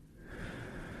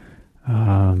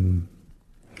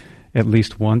 At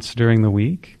least once during the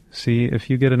week, see if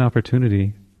you get an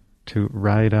opportunity to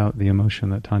ride out the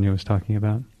emotion that Tanya was talking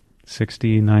about.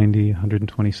 60, 90,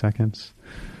 120 seconds.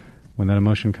 When that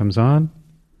emotion comes on,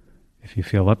 if you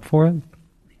feel up for it,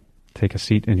 take a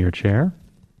seat in your chair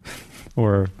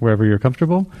or wherever you're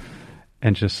comfortable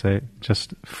and just say,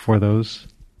 just for those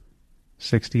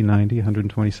 60, 90,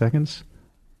 120 seconds,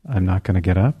 I'm not going to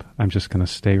get up. I'm just going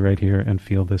to stay right here and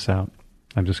feel this out.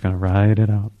 I'm just going to ride it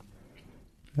out.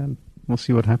 And we'll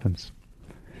see what happens.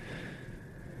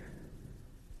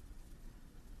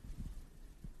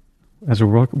 As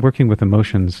we're working with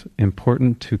emotions,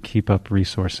 important to keep up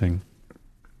resourcing.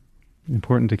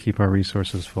 Important to keep our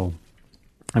resources full.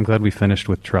 I'm glad we finished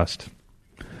with trust.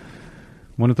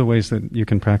 One of the ways that you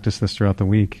can practice this throughout the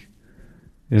week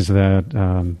is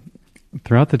that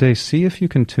throughout the day, see if you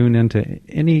can tune into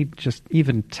any just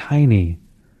even tiny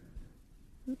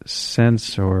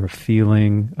sense or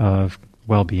feeling of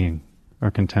well-being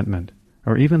or contentment,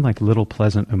 or even like little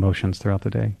pleasant emotions throughout the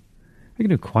day. We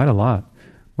can do quite a lot.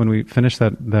 When we finished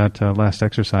that last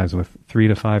exercise with 3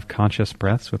 to 5 conscious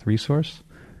breaths with resource,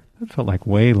 that felt like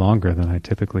way longer than I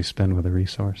typically spend with a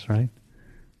resource, right?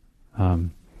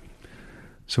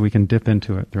 So we can dip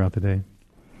into it throughout the day.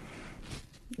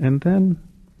 And then,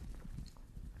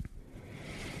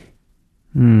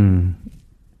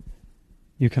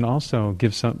 you can also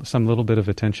give some little bit of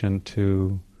attention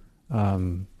to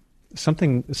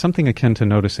something akin to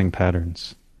noticing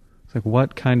patterns. It's like,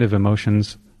 what kind of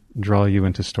emotions draw you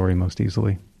into story most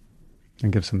easily?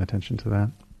 And give some attention to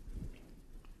that.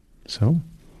 So,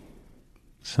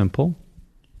 simple.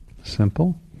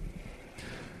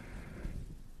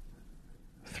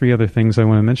 3 other things I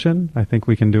want to mention. I think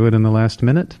we can do it in the last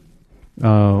minute.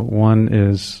 One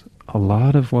is a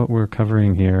lot of what we're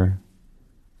covering here,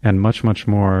 and much, much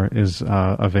more, is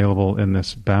available in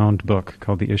this bound book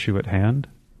called The Issue at Hand.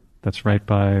 That's right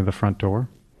by the front door.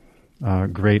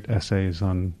 Great essays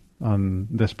on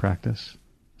this practice.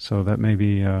 So that may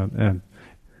be,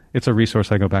 it's a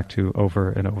resource I go back to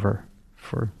over and over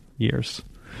for years.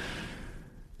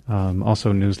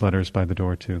 Also newsletters by the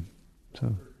door too.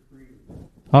 So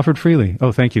offered freely.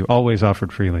 Oh, thank you. Always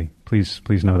offered freely. Please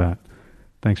know that.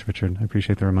 Thanks, Richard. I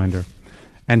appreciate the reminder.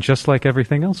 And just like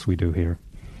everything else we do here,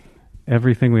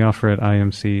 everything we offer at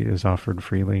IMC is offered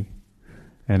freely.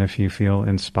 And if you feel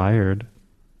inspired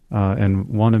and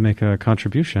want to make a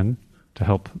contribution to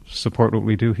help support what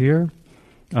we do here,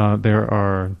 there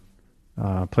are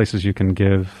places you can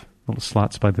give, little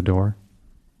slots by the door.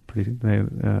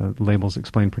 Labels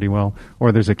explain pretty well.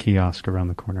 Or there's a kiosk around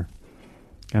the corner.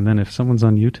 And then if someone's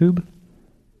on YouTube...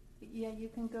 Yeah, you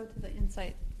can go to the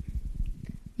Insight.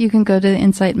 You can go to the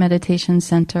Insight Meditation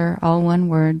Center, all one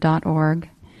word, .org.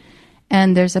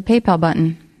 And there's a PayPal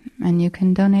button. And you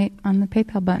can donate on the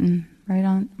PayPal button right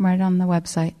on the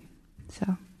website.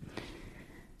 So...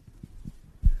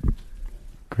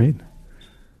 Great.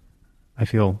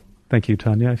 Thank you,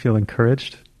 Tanya. I feel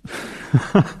encouraged.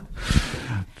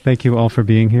 Thank you all for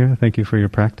being here. Thank you for your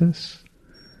practice.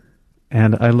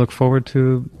 And I look forward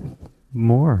to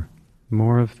more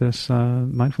of this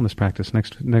mindfulness practice.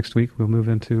 Next week we'll move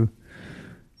into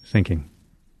thinking.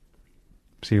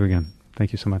 See you again.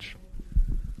 Thank you so much.